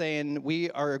about saying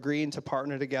we are agreeing to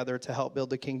partner together to help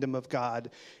build the kingdom of God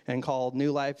and call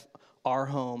New Life our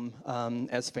home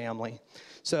as family.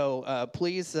 So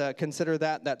please consider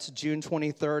that. That's June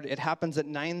 23rd. It happens at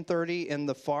 9:30 in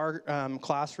the far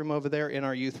classroom over there in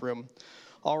our youth room.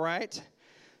 All right.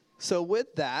 So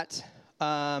with that,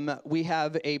 we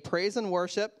have a praise and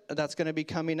worship that's going to be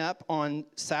coming up on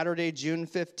Saturday, June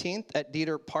 15th at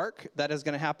Dieter Park. That is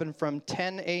going to happen from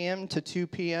 10 a.m. to 2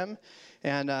 p.m.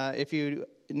 And if you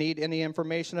need any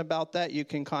information about that, you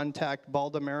can contact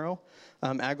Baldemaro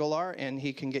Aguilar, and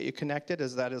he can get you connected,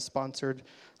 as that is sponsored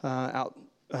out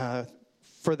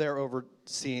for their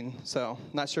overseeing. So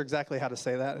not sure exactly how to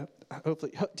say that.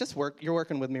 Hopefully, just work. You're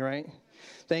working with me, right?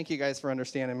 Thank you guys for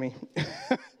understanding me.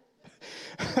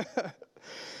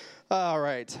 All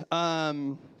right.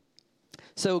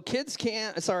 So kids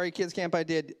camp. I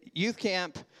did youth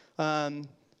camp.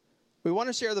 We want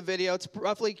to share the video. It's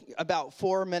roughly about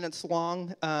 4 minutes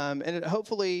long. And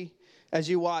hopefully, as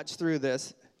you watch through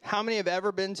this, how many have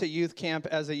ever been to youth camp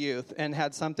as a youth and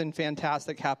had something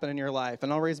fantastic happen in your life?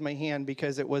 And I'll raise my hand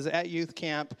because it was at youth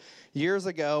camp years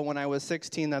ago when I was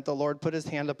 16 that the Lord put his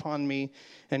hand upon me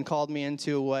and called me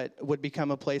into what would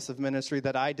become a place of ministry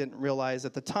that I didn't realize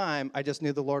at the time. I just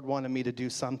knew the Lord wanted me to do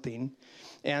something.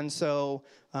 And so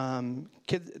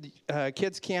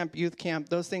kids camp, youth camp,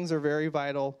 those things are very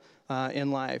vital in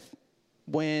life.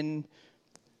 When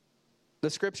the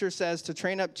scripture says to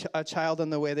train up a child in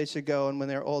the way they should go, and when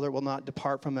they're older will not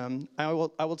depart from him. I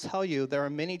will tell you, there are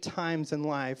many times in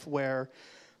life where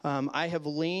I have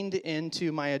leaned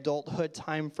into my adulthood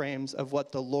time frames of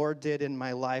what the Lord did in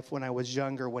my life when I was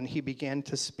younger, when he began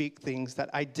to speak things that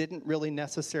I didn't really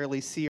necessarily see